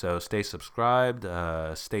 So stay subscribed,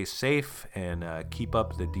 stay safe, and keep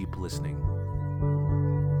up the deep listening.